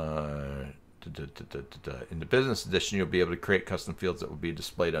the business edition, you'll be able to create custom fields that will be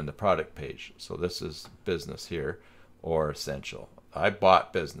displayed on the product page. So this is business here, or essential. I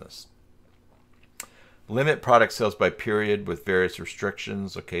bought business. Limit product sales by period with various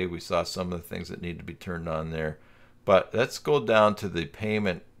restrictions. Okay, we saw some of the things that need to be turned on there. But let's go down to the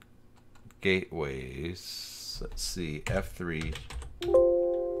payment gateways. Let's see, F3.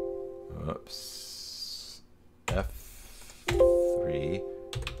 Oops. F3.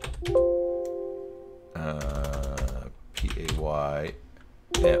 PAY.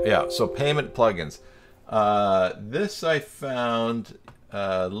 Yeah, so payment plugins. This I found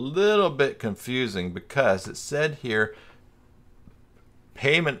a little bit confusing because it said here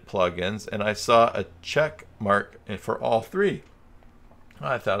payment plugins, and I saw a check mark for all three.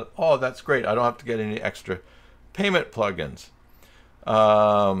 I thought, oh, that's great. I don't have to get any extra payment plugins.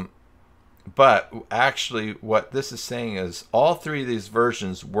 But actually what this is saying is all three of these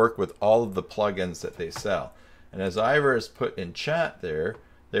versions work with all of the plugins that they sell. And as Ivor has put in chat there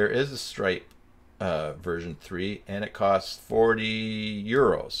is a Stripe version 3, and it costs 40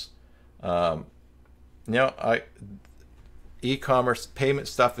 euros. E-commerce payment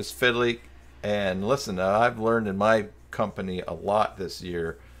stuff is fiddly, and listen, I've learned in my company a lot this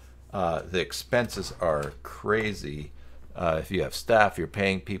year. The expenses are crazy. If you have staff, you're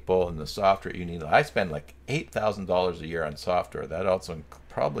paying people, and the software you need. I spend like $8,000 a year on software. That also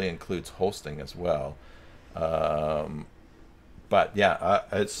probably includes hosting as well. But yeah,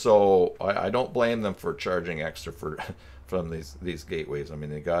 I don't blame them for charging extra from these gateways. I mean,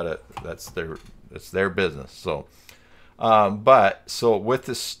 they got it. It's their business. So, so with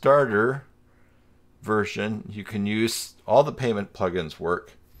the starter version, you can use all the payment plugins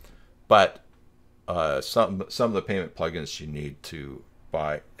work, but some of the payment plugins you need to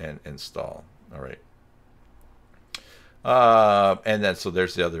buy and install. All right. And then so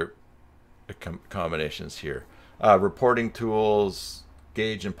there's the other combinations here. Reporting tools,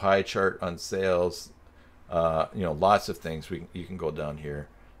 gauge and pie chart on sales, lots of things. You can go down here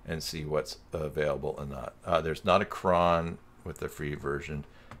and see what's available and not. There's not a cron with the free version,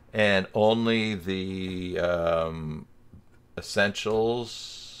 and only the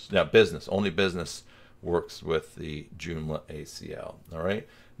essentials. Now only business works with the Joomla ACL. All right.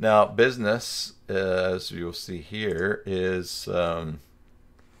 Now business, as you'll see here, is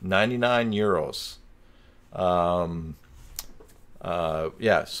 99 euros.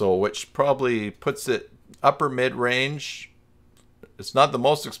 Yeah, so which probably puts it upper mid-range. It's not the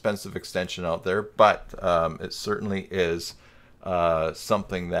most expensive extension out there, but it certainly is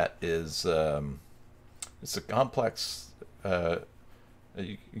something that is it's a complex.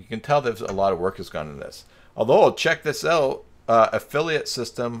 You can tell there's a lot of work has gone into this. Although, check this out, affiliate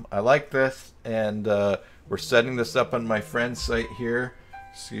system. I like this, and we're setting this up on my friend's site here.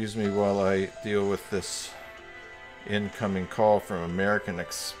 Excuse me while I deal with this incoming call from American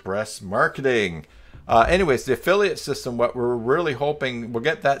Express Marketing. Anyways, the affiliate system, what we're really hoping, we'll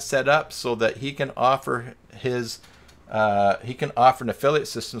get that set up so that he can offer his he can offer an affiliate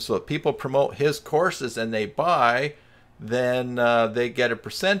system so that people promote his courses and they buy, then they get a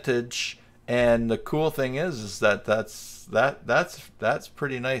percentage. And the cool thing is that that's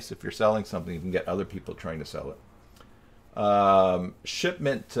pretty nice. If you're selling something, you can get other people trying to sell it.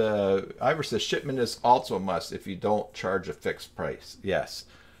 Shipment, Ivor says shipment is also a must if you don't charge a fixed price. Yes.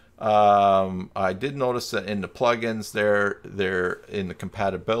 I did notice that in the plugins they're in the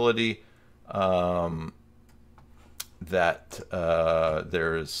compatibility that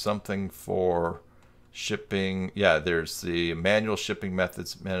there is something for shipping. Yeah, there's the manual shipping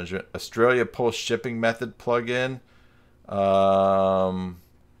methods management, Australia post shipping method plugin.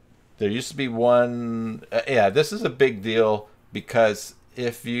 There used to be one. Yeah, this is a big deal because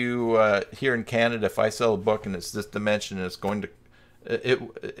if you here in Canada, if I sell a book and it's this dimension, and it's going to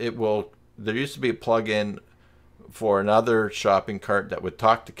it will. There used to be a plugin for another shopping cart that would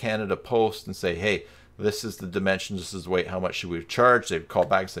talk to Canada Post and say, hey, this is the dimensions, this is the weight, how much should we charge? They'd call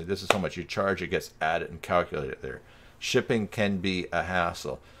back and say, this is how much you charge. It gets added and calculated there. Shipping can be a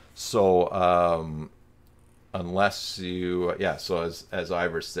hassle. So unless you, yeah, so as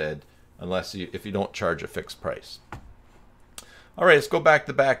Ivor said, if you don't charge a fixed price. All right, let's go back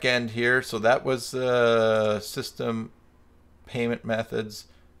to the back end here. So that was system, payment methods,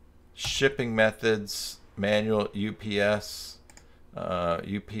 shipping methods, manual, UPS.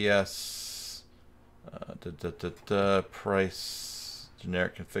 UPS, price,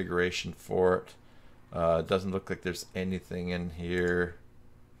 generic configuration for it. Doesn't look like there's anything in here.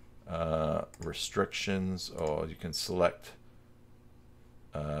 Restrictions. Oh, you can select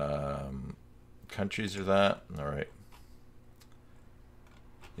countries or that. All right.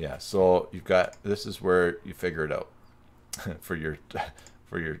 Yeah, so you've got, this is where you figure it out for your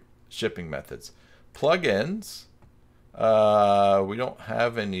shipping methods. Plugins. We don't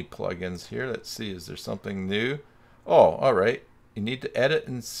have any plugins here. Let's see, is there something new? Oh, all right. You need to edit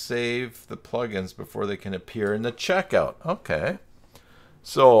and save the plugins before they can appear in the checkout. Okay.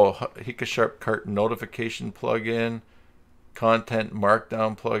 So HikaShop Cart Notification plugin, Content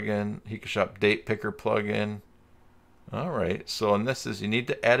Markdown plugin, HikaShop Date Picker plugin. All right. So and this is, you need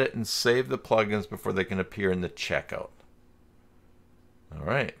to edit and save the plugins before they can appear in the checkout. All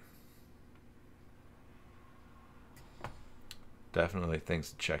right. Definitely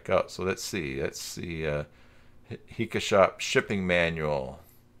things to check out. So let's see. HikaShop Shipping Manual.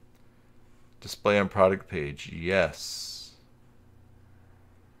 Display on product page. Yes.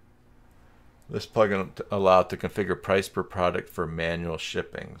 This plugin allowed to configure price per product for manual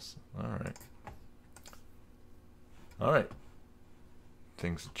shippings. All right. All right.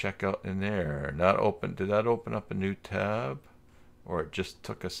 Things to check out in there. Not open. Did that open up a new tab? Or it just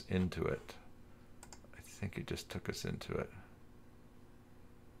took us into it? I think it just took us into it.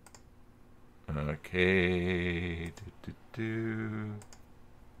 Okay. We're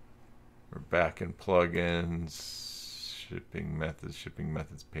back in plugins. Shipping methods,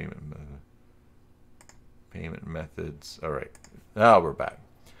 payment methods. All right. Now we're back.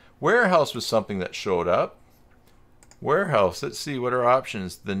 Warehouse was something that showed up. Warehouse. Let's see what are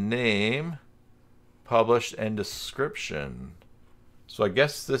options. The name, published, and description. So I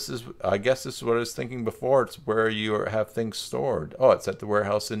guess this is what I was thinking before. It's where you have things stored. Oh, it's at the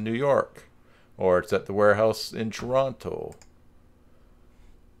warehouse in New York, or it's at the warehouse in Toronto.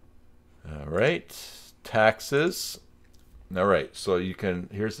 All right, taxes. All right, so you can,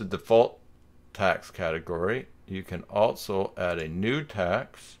 here's the default tax category. You can also add a new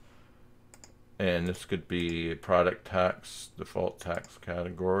tax, and this could be product tax, default tax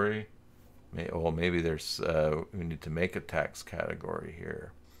category. Maybe there's, we need to make a tax category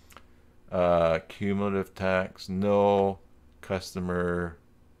here. Cumulative tax, no. Customer,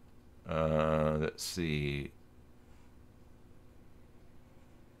 let's see.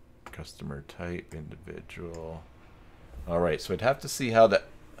 Customer type, individual. All right, so I'd have to see how to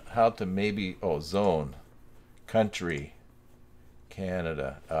maybe, zone, country,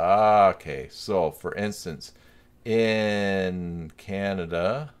 Canada. Okay, so for instance, in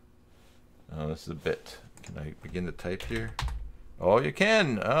Canada, oh, this is a bit, can I begin to type here? Oh, you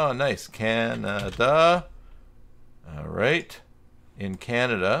can. Oh, nice. Canada. All right. In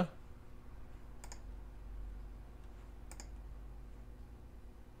Canada.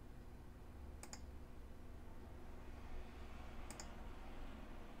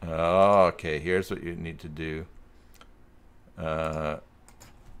 Oh, okay. Here's what you need to do.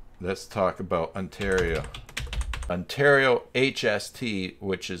 Let's talk about Ontario. Ontario HST,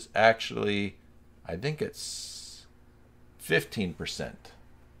 which is actually, I think it's 15%.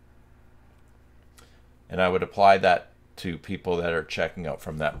 And I would apply that to people that are checking out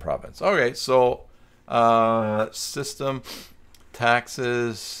from that province. Okay, so system,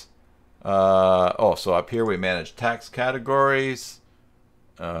 taxes. So up here we manage tax categories.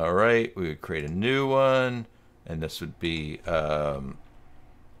 All right, we would create a new one, and this would be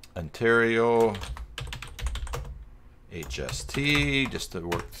Ontario HST, just to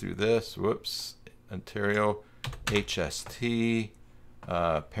work through this. Whoops. Ontario HST,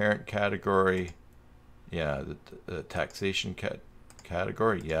 parent category. Yeah, the taxation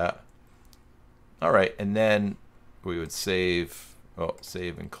category. Yeah. All right, and then we would save.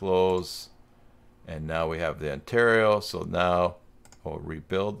 Save and close. And now we have the Ontario. So now we'll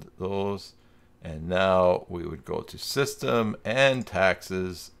rebuild those. And now we would go to system and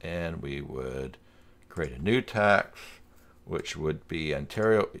taxes, and we would create a new tax, which would be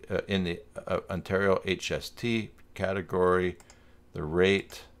Ontario in the Ontario HST category. The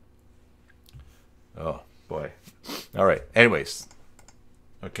rate. Oh boy. All right. Anyways.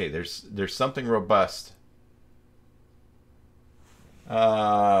 Okay. There's something robust.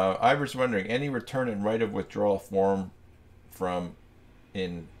 I was wondering, any return and right of withdrawal form from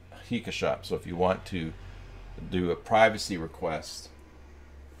in HikaShop. So if you want to do a privacy request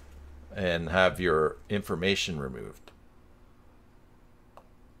and have your information removed.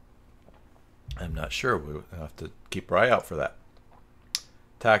 I'm not sure. We'll have to keep our eye out for that.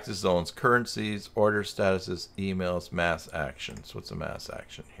 taxes, zones, currencies, order statuses, emails, mass actions. What's a mass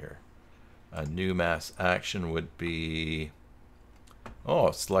action here? A new mass action would be,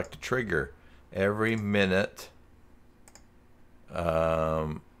 oh, select a trigger. Every minute,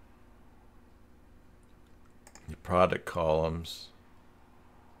 your product columns.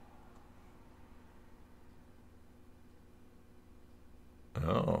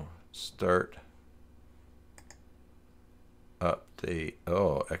 Oh, start, update,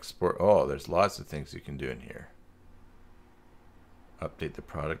 oh, export. Oh, there's lots of things you can do in here. Update the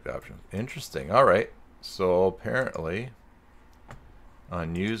product options. Interesting. All right. So apparently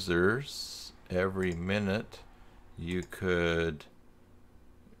on users, every minute you could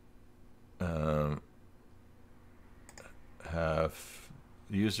have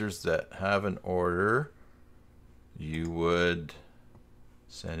users that have an order. You would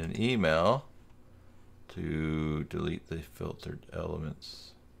send an email to delete the filtered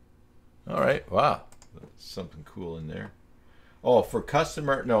elements. All right. Wow. That's something cool in there. Oh, for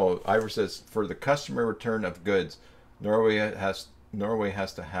customer, no, Ivor says for the customer return of goods, Norway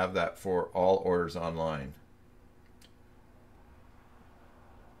has to have that for all orders online.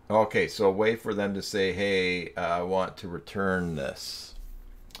 Okay, so a way for them to say, hey, I want to return this.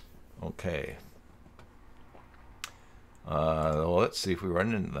 Okay. Well, let's see if we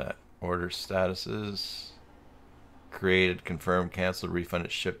run into that. Order statuses, created, confirmed, canceled,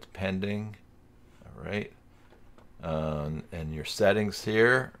 refunded, shipped, pending. All right. And your settings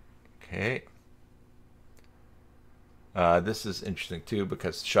here. Okay. This is interesting too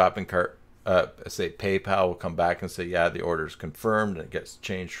because shopping cart, say PayPal will come back and say, yeah, the order is confirmed, and it gets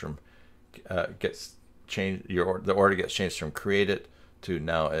changed from, the order gets changed from created to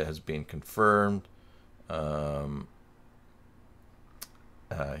now it has been confirmed.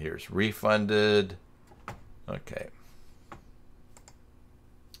 Here's refunded. Okay.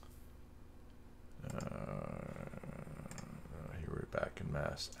 Here we're back in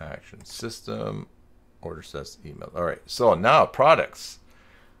mass action system. Order sets, email. All right. So now products.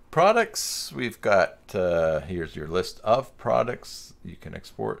 Products. We've got here's your list of products. You can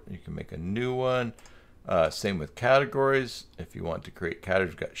export. You can make a new one. Same with categories. If you want to create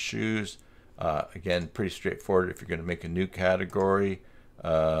categories, we've got shoes. Again, pretty straightforward. If you're going to make a new category,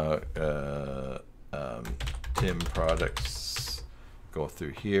 Tim products, go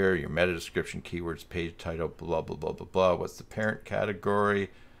through here, your meta description, keywords, page title, blah, blah, blah, blah, blah. What's the parent category?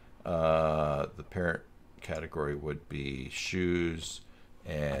 The parent category would be shoes,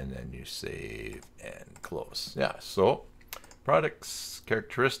 and then you save and close. Yeah, so products,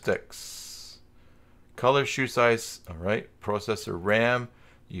 characteristics, color, shoe size, all right, processor, RAM.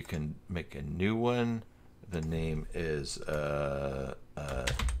 You can make a new one. The name is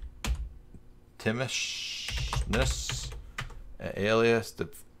Timishness, alias,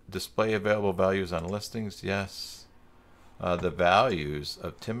 display available values on listings, yes. The values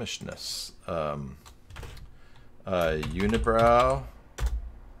of Timishness, unibrow,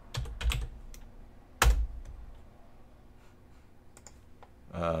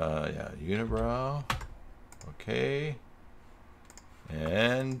 yeah, unibrow, okay,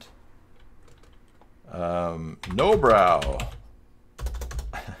 and no brow.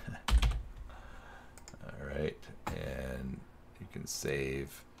 All right, and you can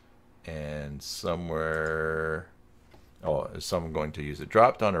save, and somewhere, oh, is someone going to use a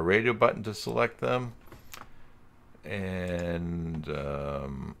drop down or radio button to select them? And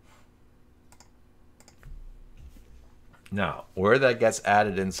now where that gets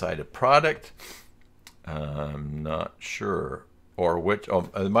added inside a product, I'm not sure. Or which, oh,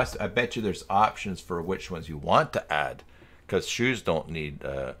 I bet you there's options for which ones you want to add, because shoes don't need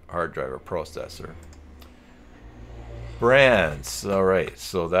a hard drive or processor. Brands, all right,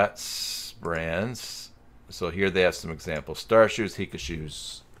 so that's brands. So here they have some examples: Star Shoes, Hika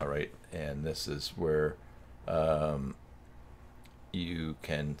Shoes, all right, and this is where you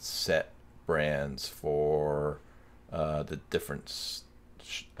can set brands for the different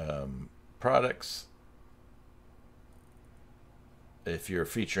products. If you're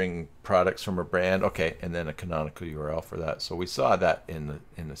featuring products from a brand, okay, and then a canonical URL for that. So we saw that in the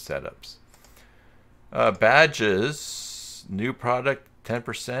setups. Badges, new product,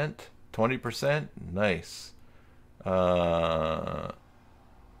 10%, 20%, nice.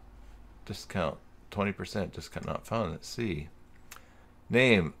 Discount, 20%, discount not found. Let's see.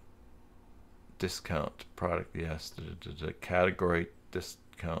 Name, discount, product, yes. Category,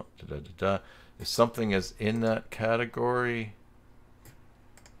 discount, If something is in that category,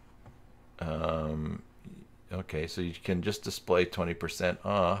 okay, so you can just display 20%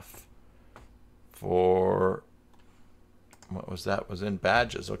 off for what was that? Was in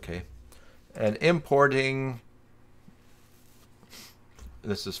badges. Okay. And importing,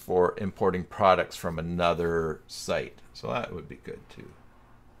 this is for importing products from another site. So that would be good too.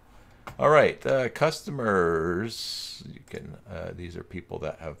 All right, customers, you can, these are people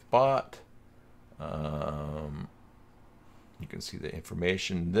that have bought. You can see the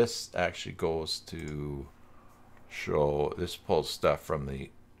information. This actually goes to show, this pulls stuff from the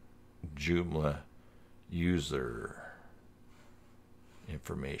Joomla user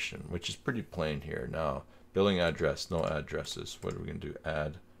information, which is pretty plain here. Now, billing address, no addresses. What are we going to do?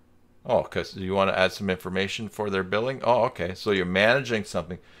 Add. Oh, because you want to add some information for their billing? Oh, okay. So you're managing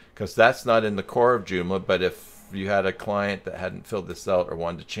something, because that's not in the core of Joomla, but if you had a client that hadn't filled this out or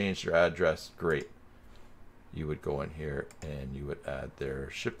wanted to change their address, great. You would go in here and you would add their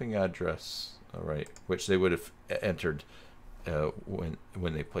shipping address, all right, which they would have entered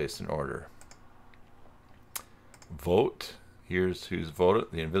when they placed an order. Vote. Here's who's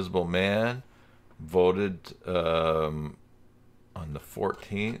voted. The Invisible Man voted on the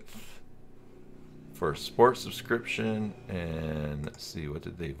 14th for a sports subscription. And let's see, what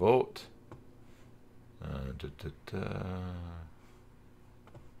did they vote? All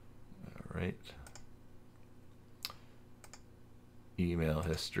right. Email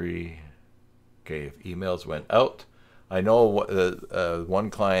history. Okay, if emails went out. I know one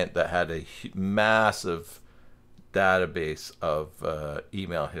client that had a massive database of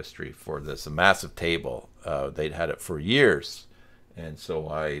email history for this, a massive table. They'd had it for years, and so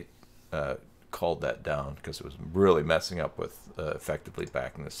I called that down because it was really messing up with effectively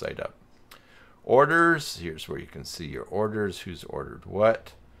backing the site up. Orders, here's where you can see your orders, who's ordered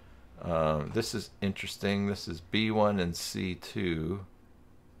what. This is interesting. This is B1 and C2.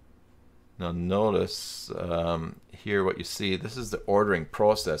 Now notice here what you see. This is the ordering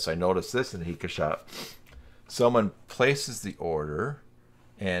process. I noticed this in HikaShop. Someone places the order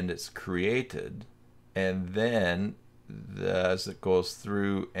and it's created, and then as it goes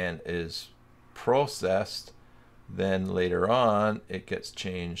through and is processed, then later on it gets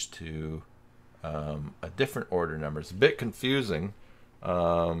changed to a different order number. It's a bit confusing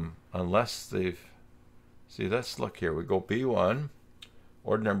unless they've, see, let's look here. We go B1,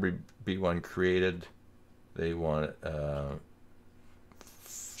 order number B1 created. They want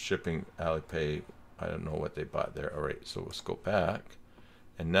shipping, Alipay. I don't know what they bought there. All right, so let's go back.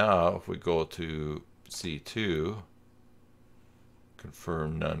 And now if we go to C2,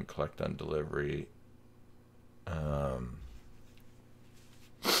 confirm none, collect on delivery.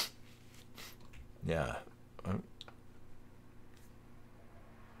 Yeah.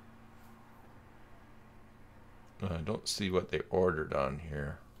 I don't see what they ordered on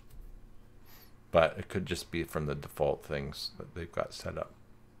here, but it could just be from the default things that they've got set up.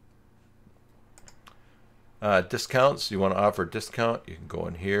 Discounts, you want to offer a discount, you can go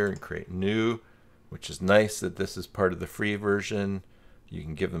in here and create new, which is nice that this is part of the free version. You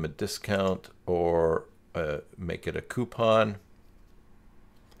can give them a discount or make it a coupon.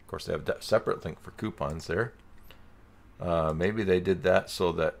 Of course, they have a separate link for coupons there. Maybe they did that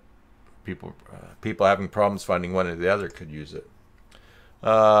so that people having problems finding one or the other could use it.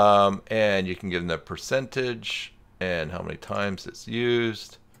 And you can give them the percentage and how many times it's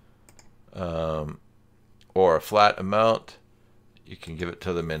used. Or a flat amount. You can give it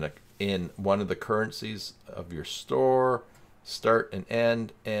to them in one of the currencies of your store, start and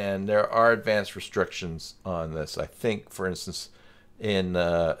end, and there are advanced restrictions on this. I think, for instance, in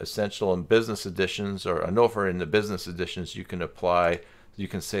Essential and Business editions, or I know for in the Business editions, you can apply, you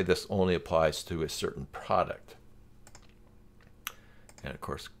can say this only applies to a certain product. And of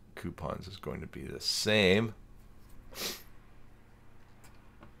course, coupons is going to be the same.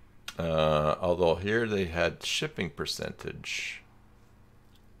 Although here they had shipping percentage.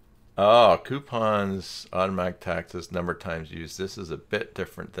 Oh, coupons, automatic taxes, number of times used. This is a bit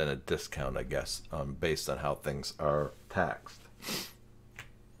different than a discount, I guess, based on how things are taxed.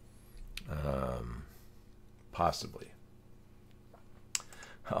 Possibly.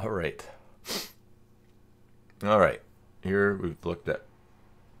 All right. All right. Here we've looked at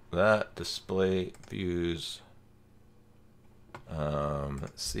that. Display views.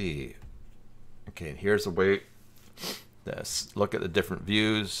 Let's see. Okay, here's a way. Let's look at the different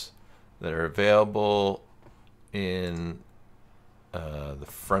views that are available in the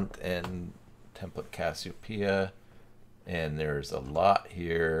front end template Cassiopeia, and there's a lot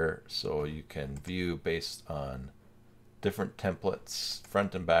here, so you can view based on different templates,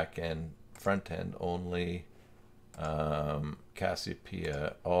 front and back end, front end only,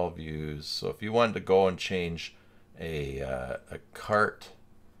 Cassiopeia, all views. So if you wanted to go and change a cart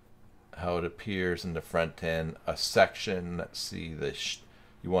how it appears in the front end. A section, let's see,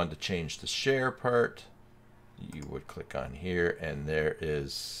 you wanted to change the share part. You would click on here, and there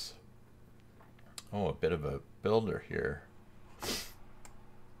is, oh, a bit of a builder here.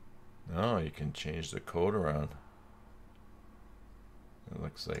 Oh, you can change the code around. It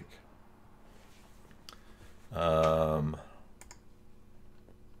looks like.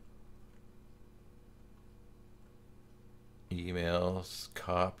 Emails,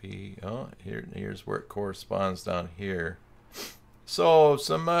 copy. Oh, here's where it corresponds down here. So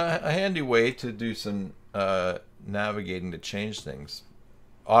a handy way to do some navigating to change things.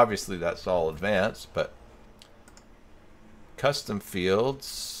 Obviously, that's all advanced, but custom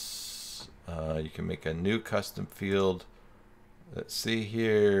fields. You can make a new custom field. Let's see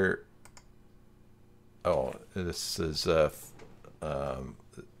here. Oh, this is a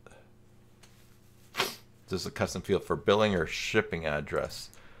custom field for billing or shipping address.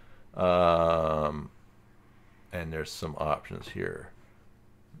 And there's some options here.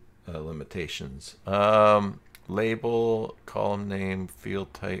 Limitations. Label, column name,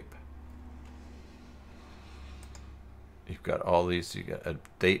 field type. You've got all these. You got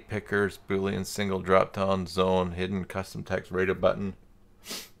date pickers, Boolean, single drop down, zone, hidden, custom text, radio button.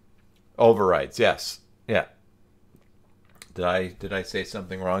 Overrides, yes. Yeah. Did I say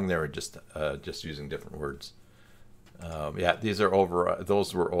something wrong there, or just using different words? Yeah, these are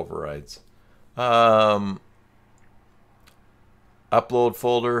those were overrides. Upload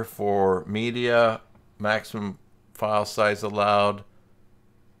folder for media, maximum file size allowed,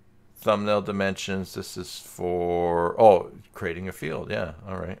 thumbnail dimensions. This is for creating a field. Yeah,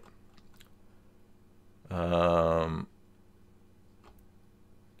 all right.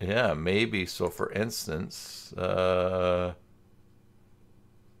 Yeah, maybe. So for instance,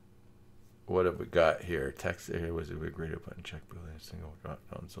 what have we got here? Text area was a big radio button, check boolean, single drop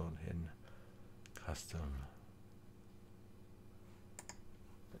down zone, hidden, custom.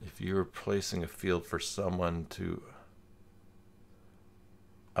 If you were placing a field for someone to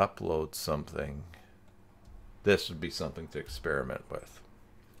upload something, this would be something to experiment with.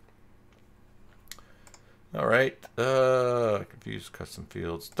 All right, confused custom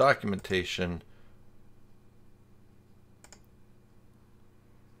fields, documentation.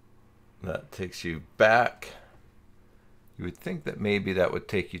 That takes you back. You would think that maybe that would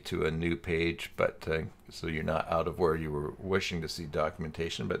take you to a new page, but so you're not out of where you were wishing to see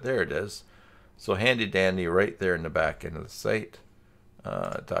documentation, but there it is. So handy dandy right there in the back end of the site.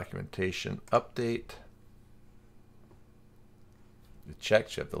 Documentation update. The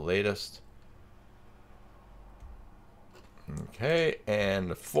checks, you have the latest. Okay, and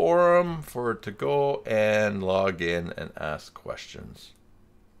the forum for it to go and log in and ask questions.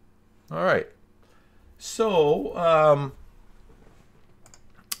 All right. So,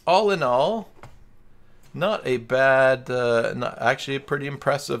 all in all, not a bad, actually a pretty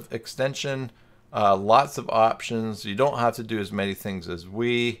impressive extension. Lots of options. You don't have to do as many things as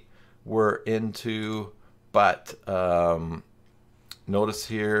we were into, but notice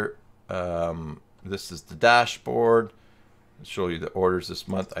here, this is the dashboard. Show you the orders this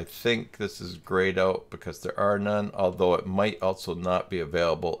month. I think this is grayed out because there are none, although it might also not be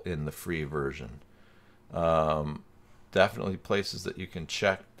available in the free version. Definitely places that you can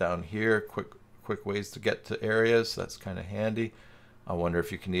check down here. Quick ways to get to areas. That's kind of handy. I wonder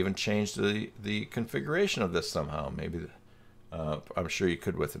if you can even change the configuration of this somehow. Maybe I'm sure you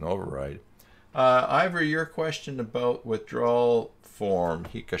could with an override. Ivor, your question about withdrawal form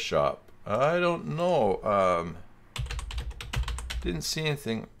HikaShop. I don't know. Didn't see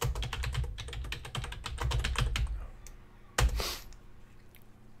anything.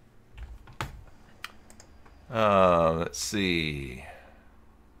 Let's see.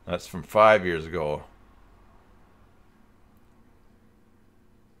 That's from 5 years ago.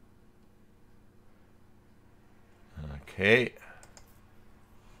 Okay.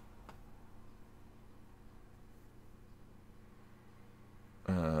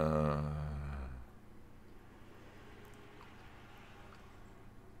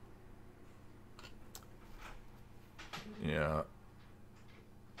 Yeah.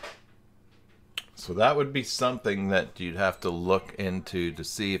 So that would be something that you'd have to look into to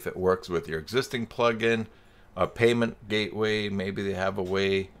see if it works with your existing plugin. A payment gateway, maybe they have a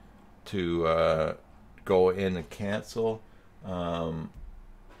way to go in and cancel.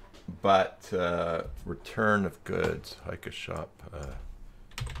 But return of goods, HikaShop,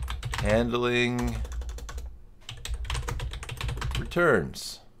 handling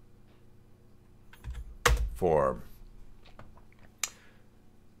returns form.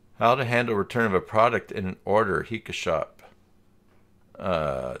 How to handle return of a product in an order, HikaShop.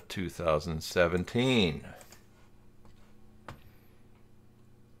 2017.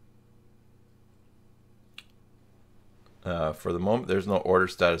 For the moment, there's no order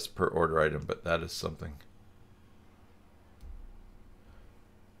status per order item, but that is something.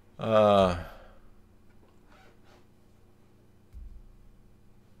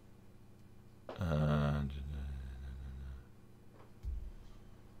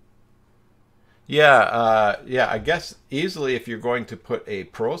 Yeah, I guess easily if you're going to put a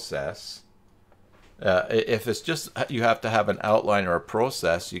process, if it's just you have to have an outline or a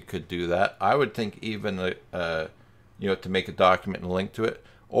process, you could do that. I would think even to make a document and link to it,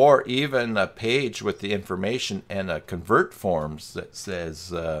 or even a page with the information and a convert forms that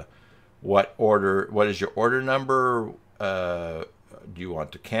says what is your order number? Do you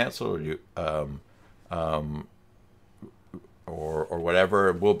want to cancel, or do you or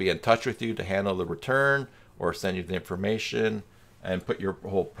whatever? We'll be in touch with you to handle the return or send you the information, and put your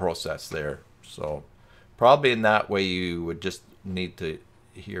whole process there. So probably in that way you would just need to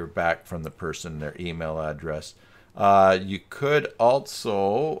hear back from the person, their email address. You could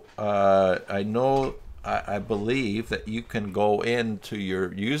also, I believe that you can go into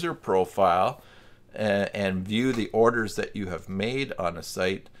your user profile and view the orders that you have made on a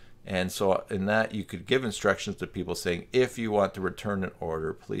site. And so in that, you could give instructions to people saying, if you want to return an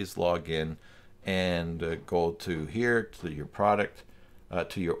order, please log in and go to here, to your product,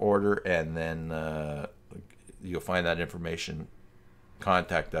 to your order, and then you'll find that information.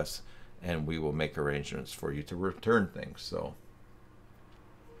 Contact us, and we will make arrangements for you to return things. So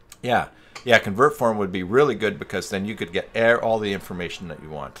yeah, convert form would be really good, because then you could get all the information that you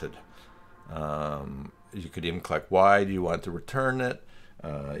wanted. You could even collect why do you want to return it.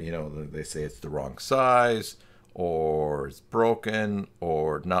 They say it's the wrong size, or it's broken,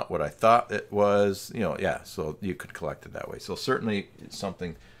 or not what I thought it was. So you could collect it that way. So certainly it's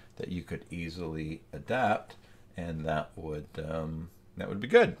something that you could easily adapt, and that would be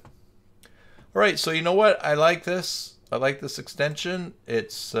good. All right, so you know what? I like this. I like this extension.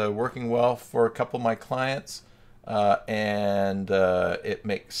 It's working well for a couple of my clients, and it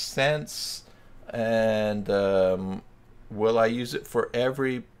makes sense. And will I use it for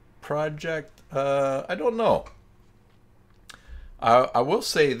every project? I don't know. I will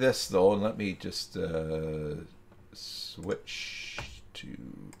say this, though, and let me just switch to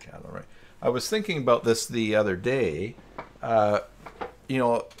Calendar. I was thinking about this the other day. A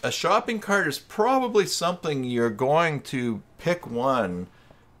shopping cart is probably something you're going to pick one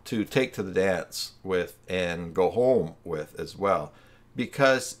to take to the dance with and go home with as well.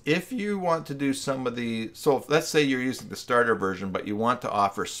 Because if you want to do some of so let's say you're using the starter version, but you want to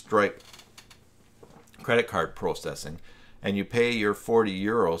offer Stripe credit card processing, and you pay your 40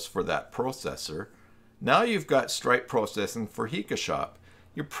 euros for that processor. Now you've got Stripe processing for HikaShop.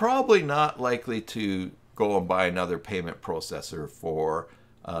 You're probably not likely to go and buy another payment processor for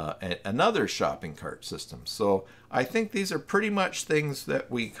another shopping cart system. So I think these are pretty much things that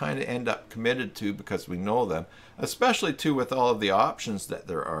we kind of end up committed to because we know them, especially too with all of the options that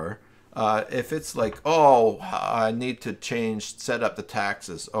there are. If it's like, oh, I need to set up the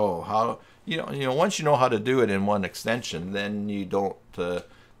taxes. Oh, how, once you know how to do it in one extension, then you don't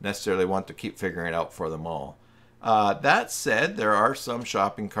necessarily want to keep figuring it out for them all. That said, there are some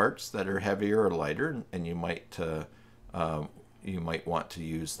shopping carts that are heavier or lighter, and you might want to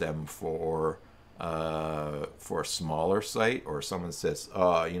use them for a smaller site, or someone says,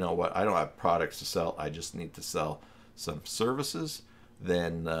 you know what, I don't have products to sell, I just need to sell some services.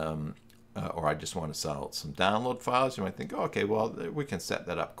 Then or I just want to sell some download files. You might think, oh, okay, well, we can set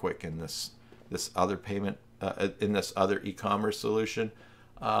that up quick in this other payment in this other e-commerce solution.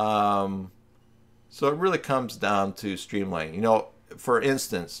 So it really comes down to streamlining. For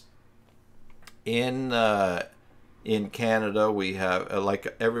instance, in Canada, we have,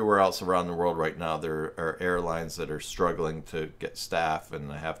 like everywhere else around the world right now, there are airlines that are struggling to get staff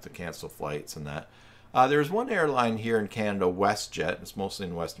and have to cancel flights and that. There's one airline here in Canada, WestJet. It's mostly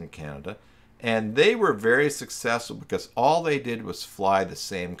in Western Canada. And they were very successful because all they did was fly the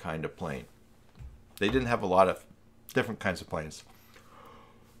same kind of plane. They didn't have a lot of different kinds of planes.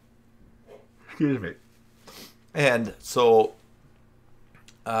 Excuse me. And so,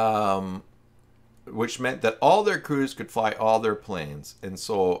 which meant that all their crews could fly all their planes. And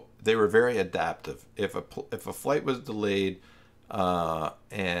so they were very adaptive. If a flight was delayed,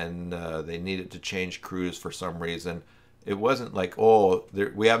 and they needed to change crews for some reason, it wasn't like, oh,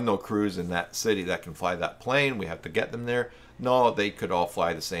 we have no crews in that city that can fly that plane, we have to get them there. No, they could all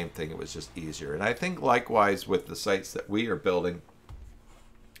fly the same thing. It was just easier. And I think likewise with the sites that we are building,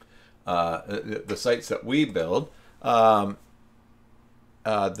 the sites that we build,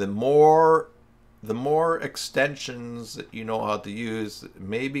 the more extensions that you know how to use, it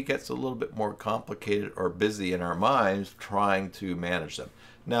maybe gets a little bit more complicated or busy in our minds trying to manage them.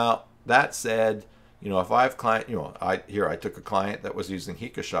 Now, that said, if I have client, I took a client that was using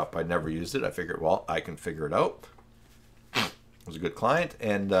HikaShop. I never used it. I figured, well, I can figure it out. It was a good client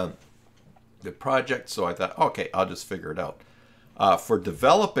and good project, so I thought, okay, I'll just figure it out. For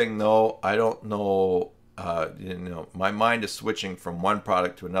developing, though, I don't know. My mind is switching from one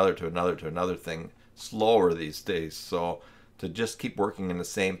product to another to another to another thing slower these days. So to just keep working in the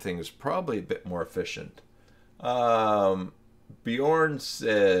same thing is probably a bit more efficient. Bjorn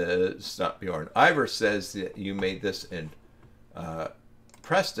says, not Bjorn, Ivor says that you made this in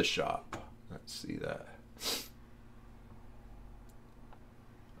PrestaShop. Let's see that.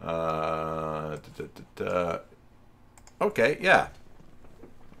 Okay, yeah.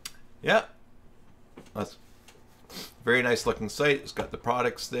 Yeah. That's very nice looking site. It's got the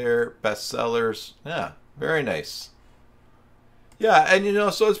products there, best sellers. Yeah, very nice. Yeah,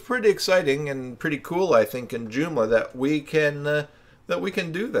 and so it's pretty exciting and pretty cool, I think, in Joomla that we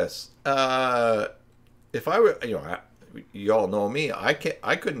can do this. If I were, you all know me, I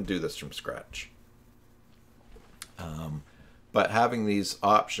couldn't do this from scratch. But having these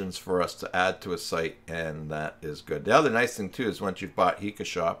options for us to add to a site, and that is good. The other nice thing too is once you've bought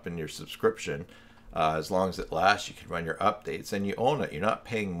HikaShop and your subscription, as long as it lasts, you can run your updates and you own it. You're not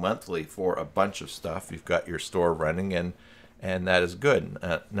paying monthly for a bunch of stuff. You've got your store running, and that is good.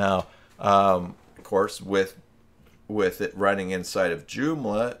 Now, of course, with it running inside of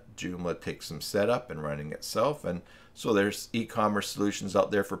Joomla, Joomla takes some setup and running itself, and so there's e-commerce solutions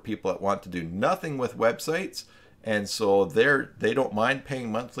out there for people that want to do nothing with websites. And so they don't mind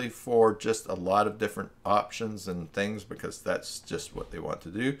paying monthly for just a lot of different options and things because that's just what they want to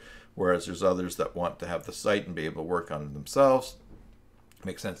do. Whereas there's others that want to have the site and be able to work on it themselves.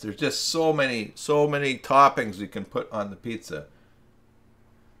 Makes sense. There's just so many toppings you can put on the pizza.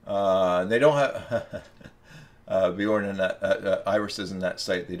 They don't have Bjorn and Iris is in that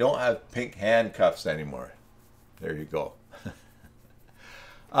site. They don't have pink handcuffs anymore. There you go.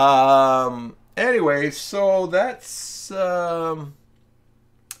 Anyway, so that's yeah,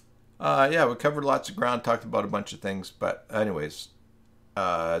 we covered lots of ground, talked about a bunch of things, but anyways,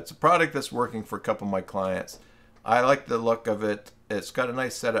 it's a product that's working for a couple of my clients. I like the look of it. It's got a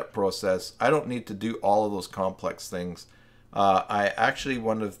nice setup process. I don't need to do all of those complex things. I actually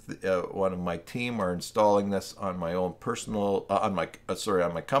one of my team are installing this on my own personal on my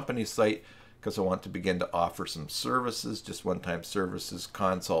company site, because I want to begin to offer some services, just one-time services,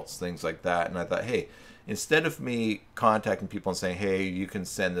 consults, things like that. And I thought, hey, instead of me contacting people and saying, hey, you can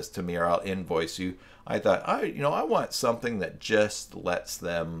send this to me or I'll invoice you, I thought, I want something that just lets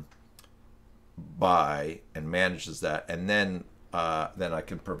them buy and manages that, and then I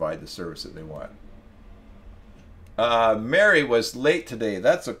can provide the service that they want. Mary was late today.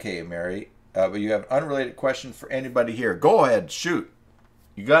 That's okay, Mary. But you have an unrelated question for anybody here. Go ahead, shoot.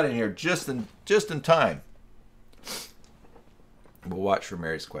 You got in here just in time. We'll watch for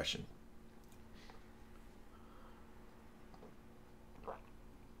Mary's question.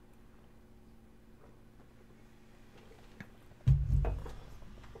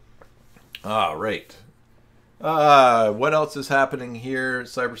 All right. What else is happening here?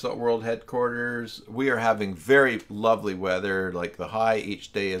 CyberSalt World Headquarters. We are having very lovely weather. Like the high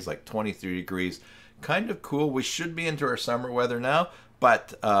each day is like 23 degrees. Kind of cool. We should be into our summer weather now.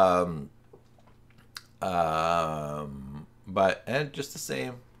 But and just the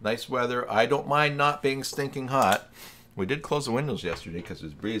same, nice weather. I don't mind not being stinking hot. We did close the windows yesterday because it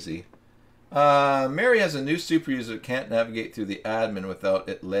was breezy. Mary has a new super user that can't navigate through the admin without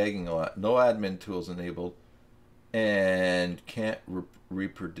it lagging a lot. No admin tools enabled and can't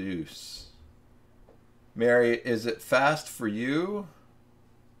reproduce. Mary, is it fast for you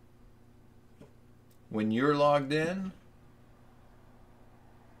when you're logged in?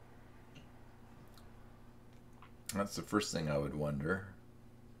 That's the first thing I would wonder.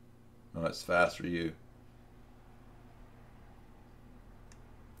 Oh, it's fast for you.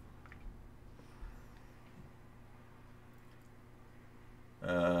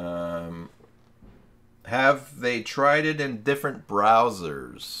 Have they tried it in different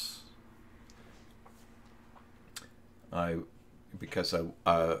browsers? Because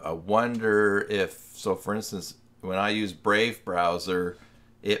I wonder if, so for instance, when I use Brave browser,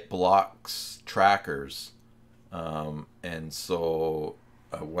 it blocks trackers. And so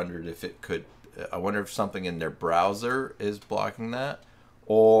I wondered if it could, I wonder if something in their browser is blocking that,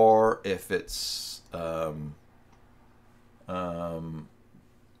 or if it's,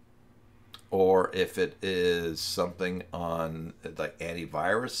 or if it is something on like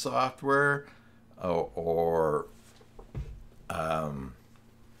antivirus software, or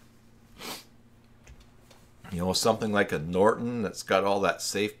you know, something like a Norton that's got all that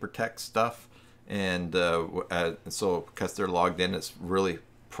Safe Protect stuff, and so because they're logged in, it's really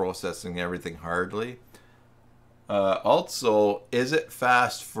processing everything hardly. Also, is it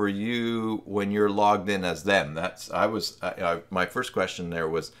fast for you when you're logged in as them? That's my first question there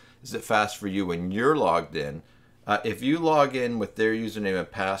was, is it fast for you when you're logged in? If you log in with their username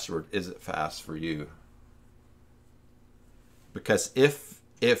and password, is it fast for you? Because if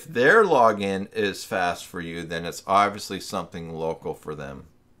their login is fast for you, then it's obviously something local for them.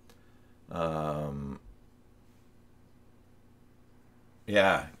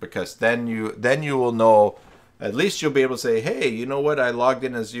 Yeah, because then you will know. At least you'll be able to say, hey, you know what? I logged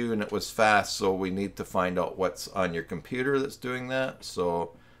in as you and it was fast, so we need to find out what's on your computer that's doing that.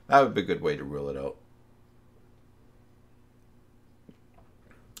 So that would be a good way to rule it out.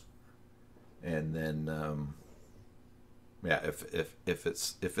 And then, yeah, if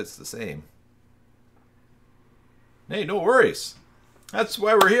it's the same, hey, no worries. That's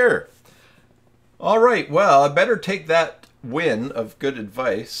why we're here. All right. Well, I better take that win of good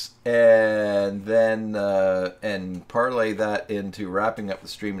advice and then and parlay that into wrapping up the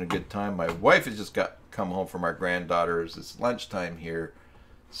stream in a good time. My wife has just come home from our granddaughters. It's lunchtime here,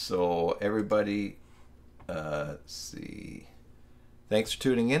 so everybody, see, thanks for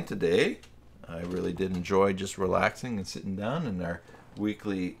tuning in today. I really did enjoy just relaxing and sitting down in our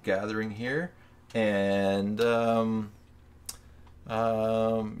weekly gathering here, and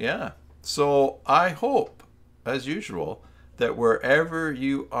yeah, so I hope, as usual, that wherever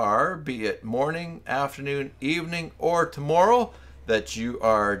you are, be it morning, afternoon, evening, or tomorrow, that you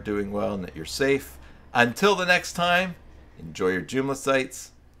are doing well and that you're safe. Until the next time, enjoy your Joomla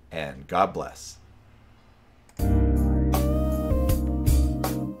sites, and God bless.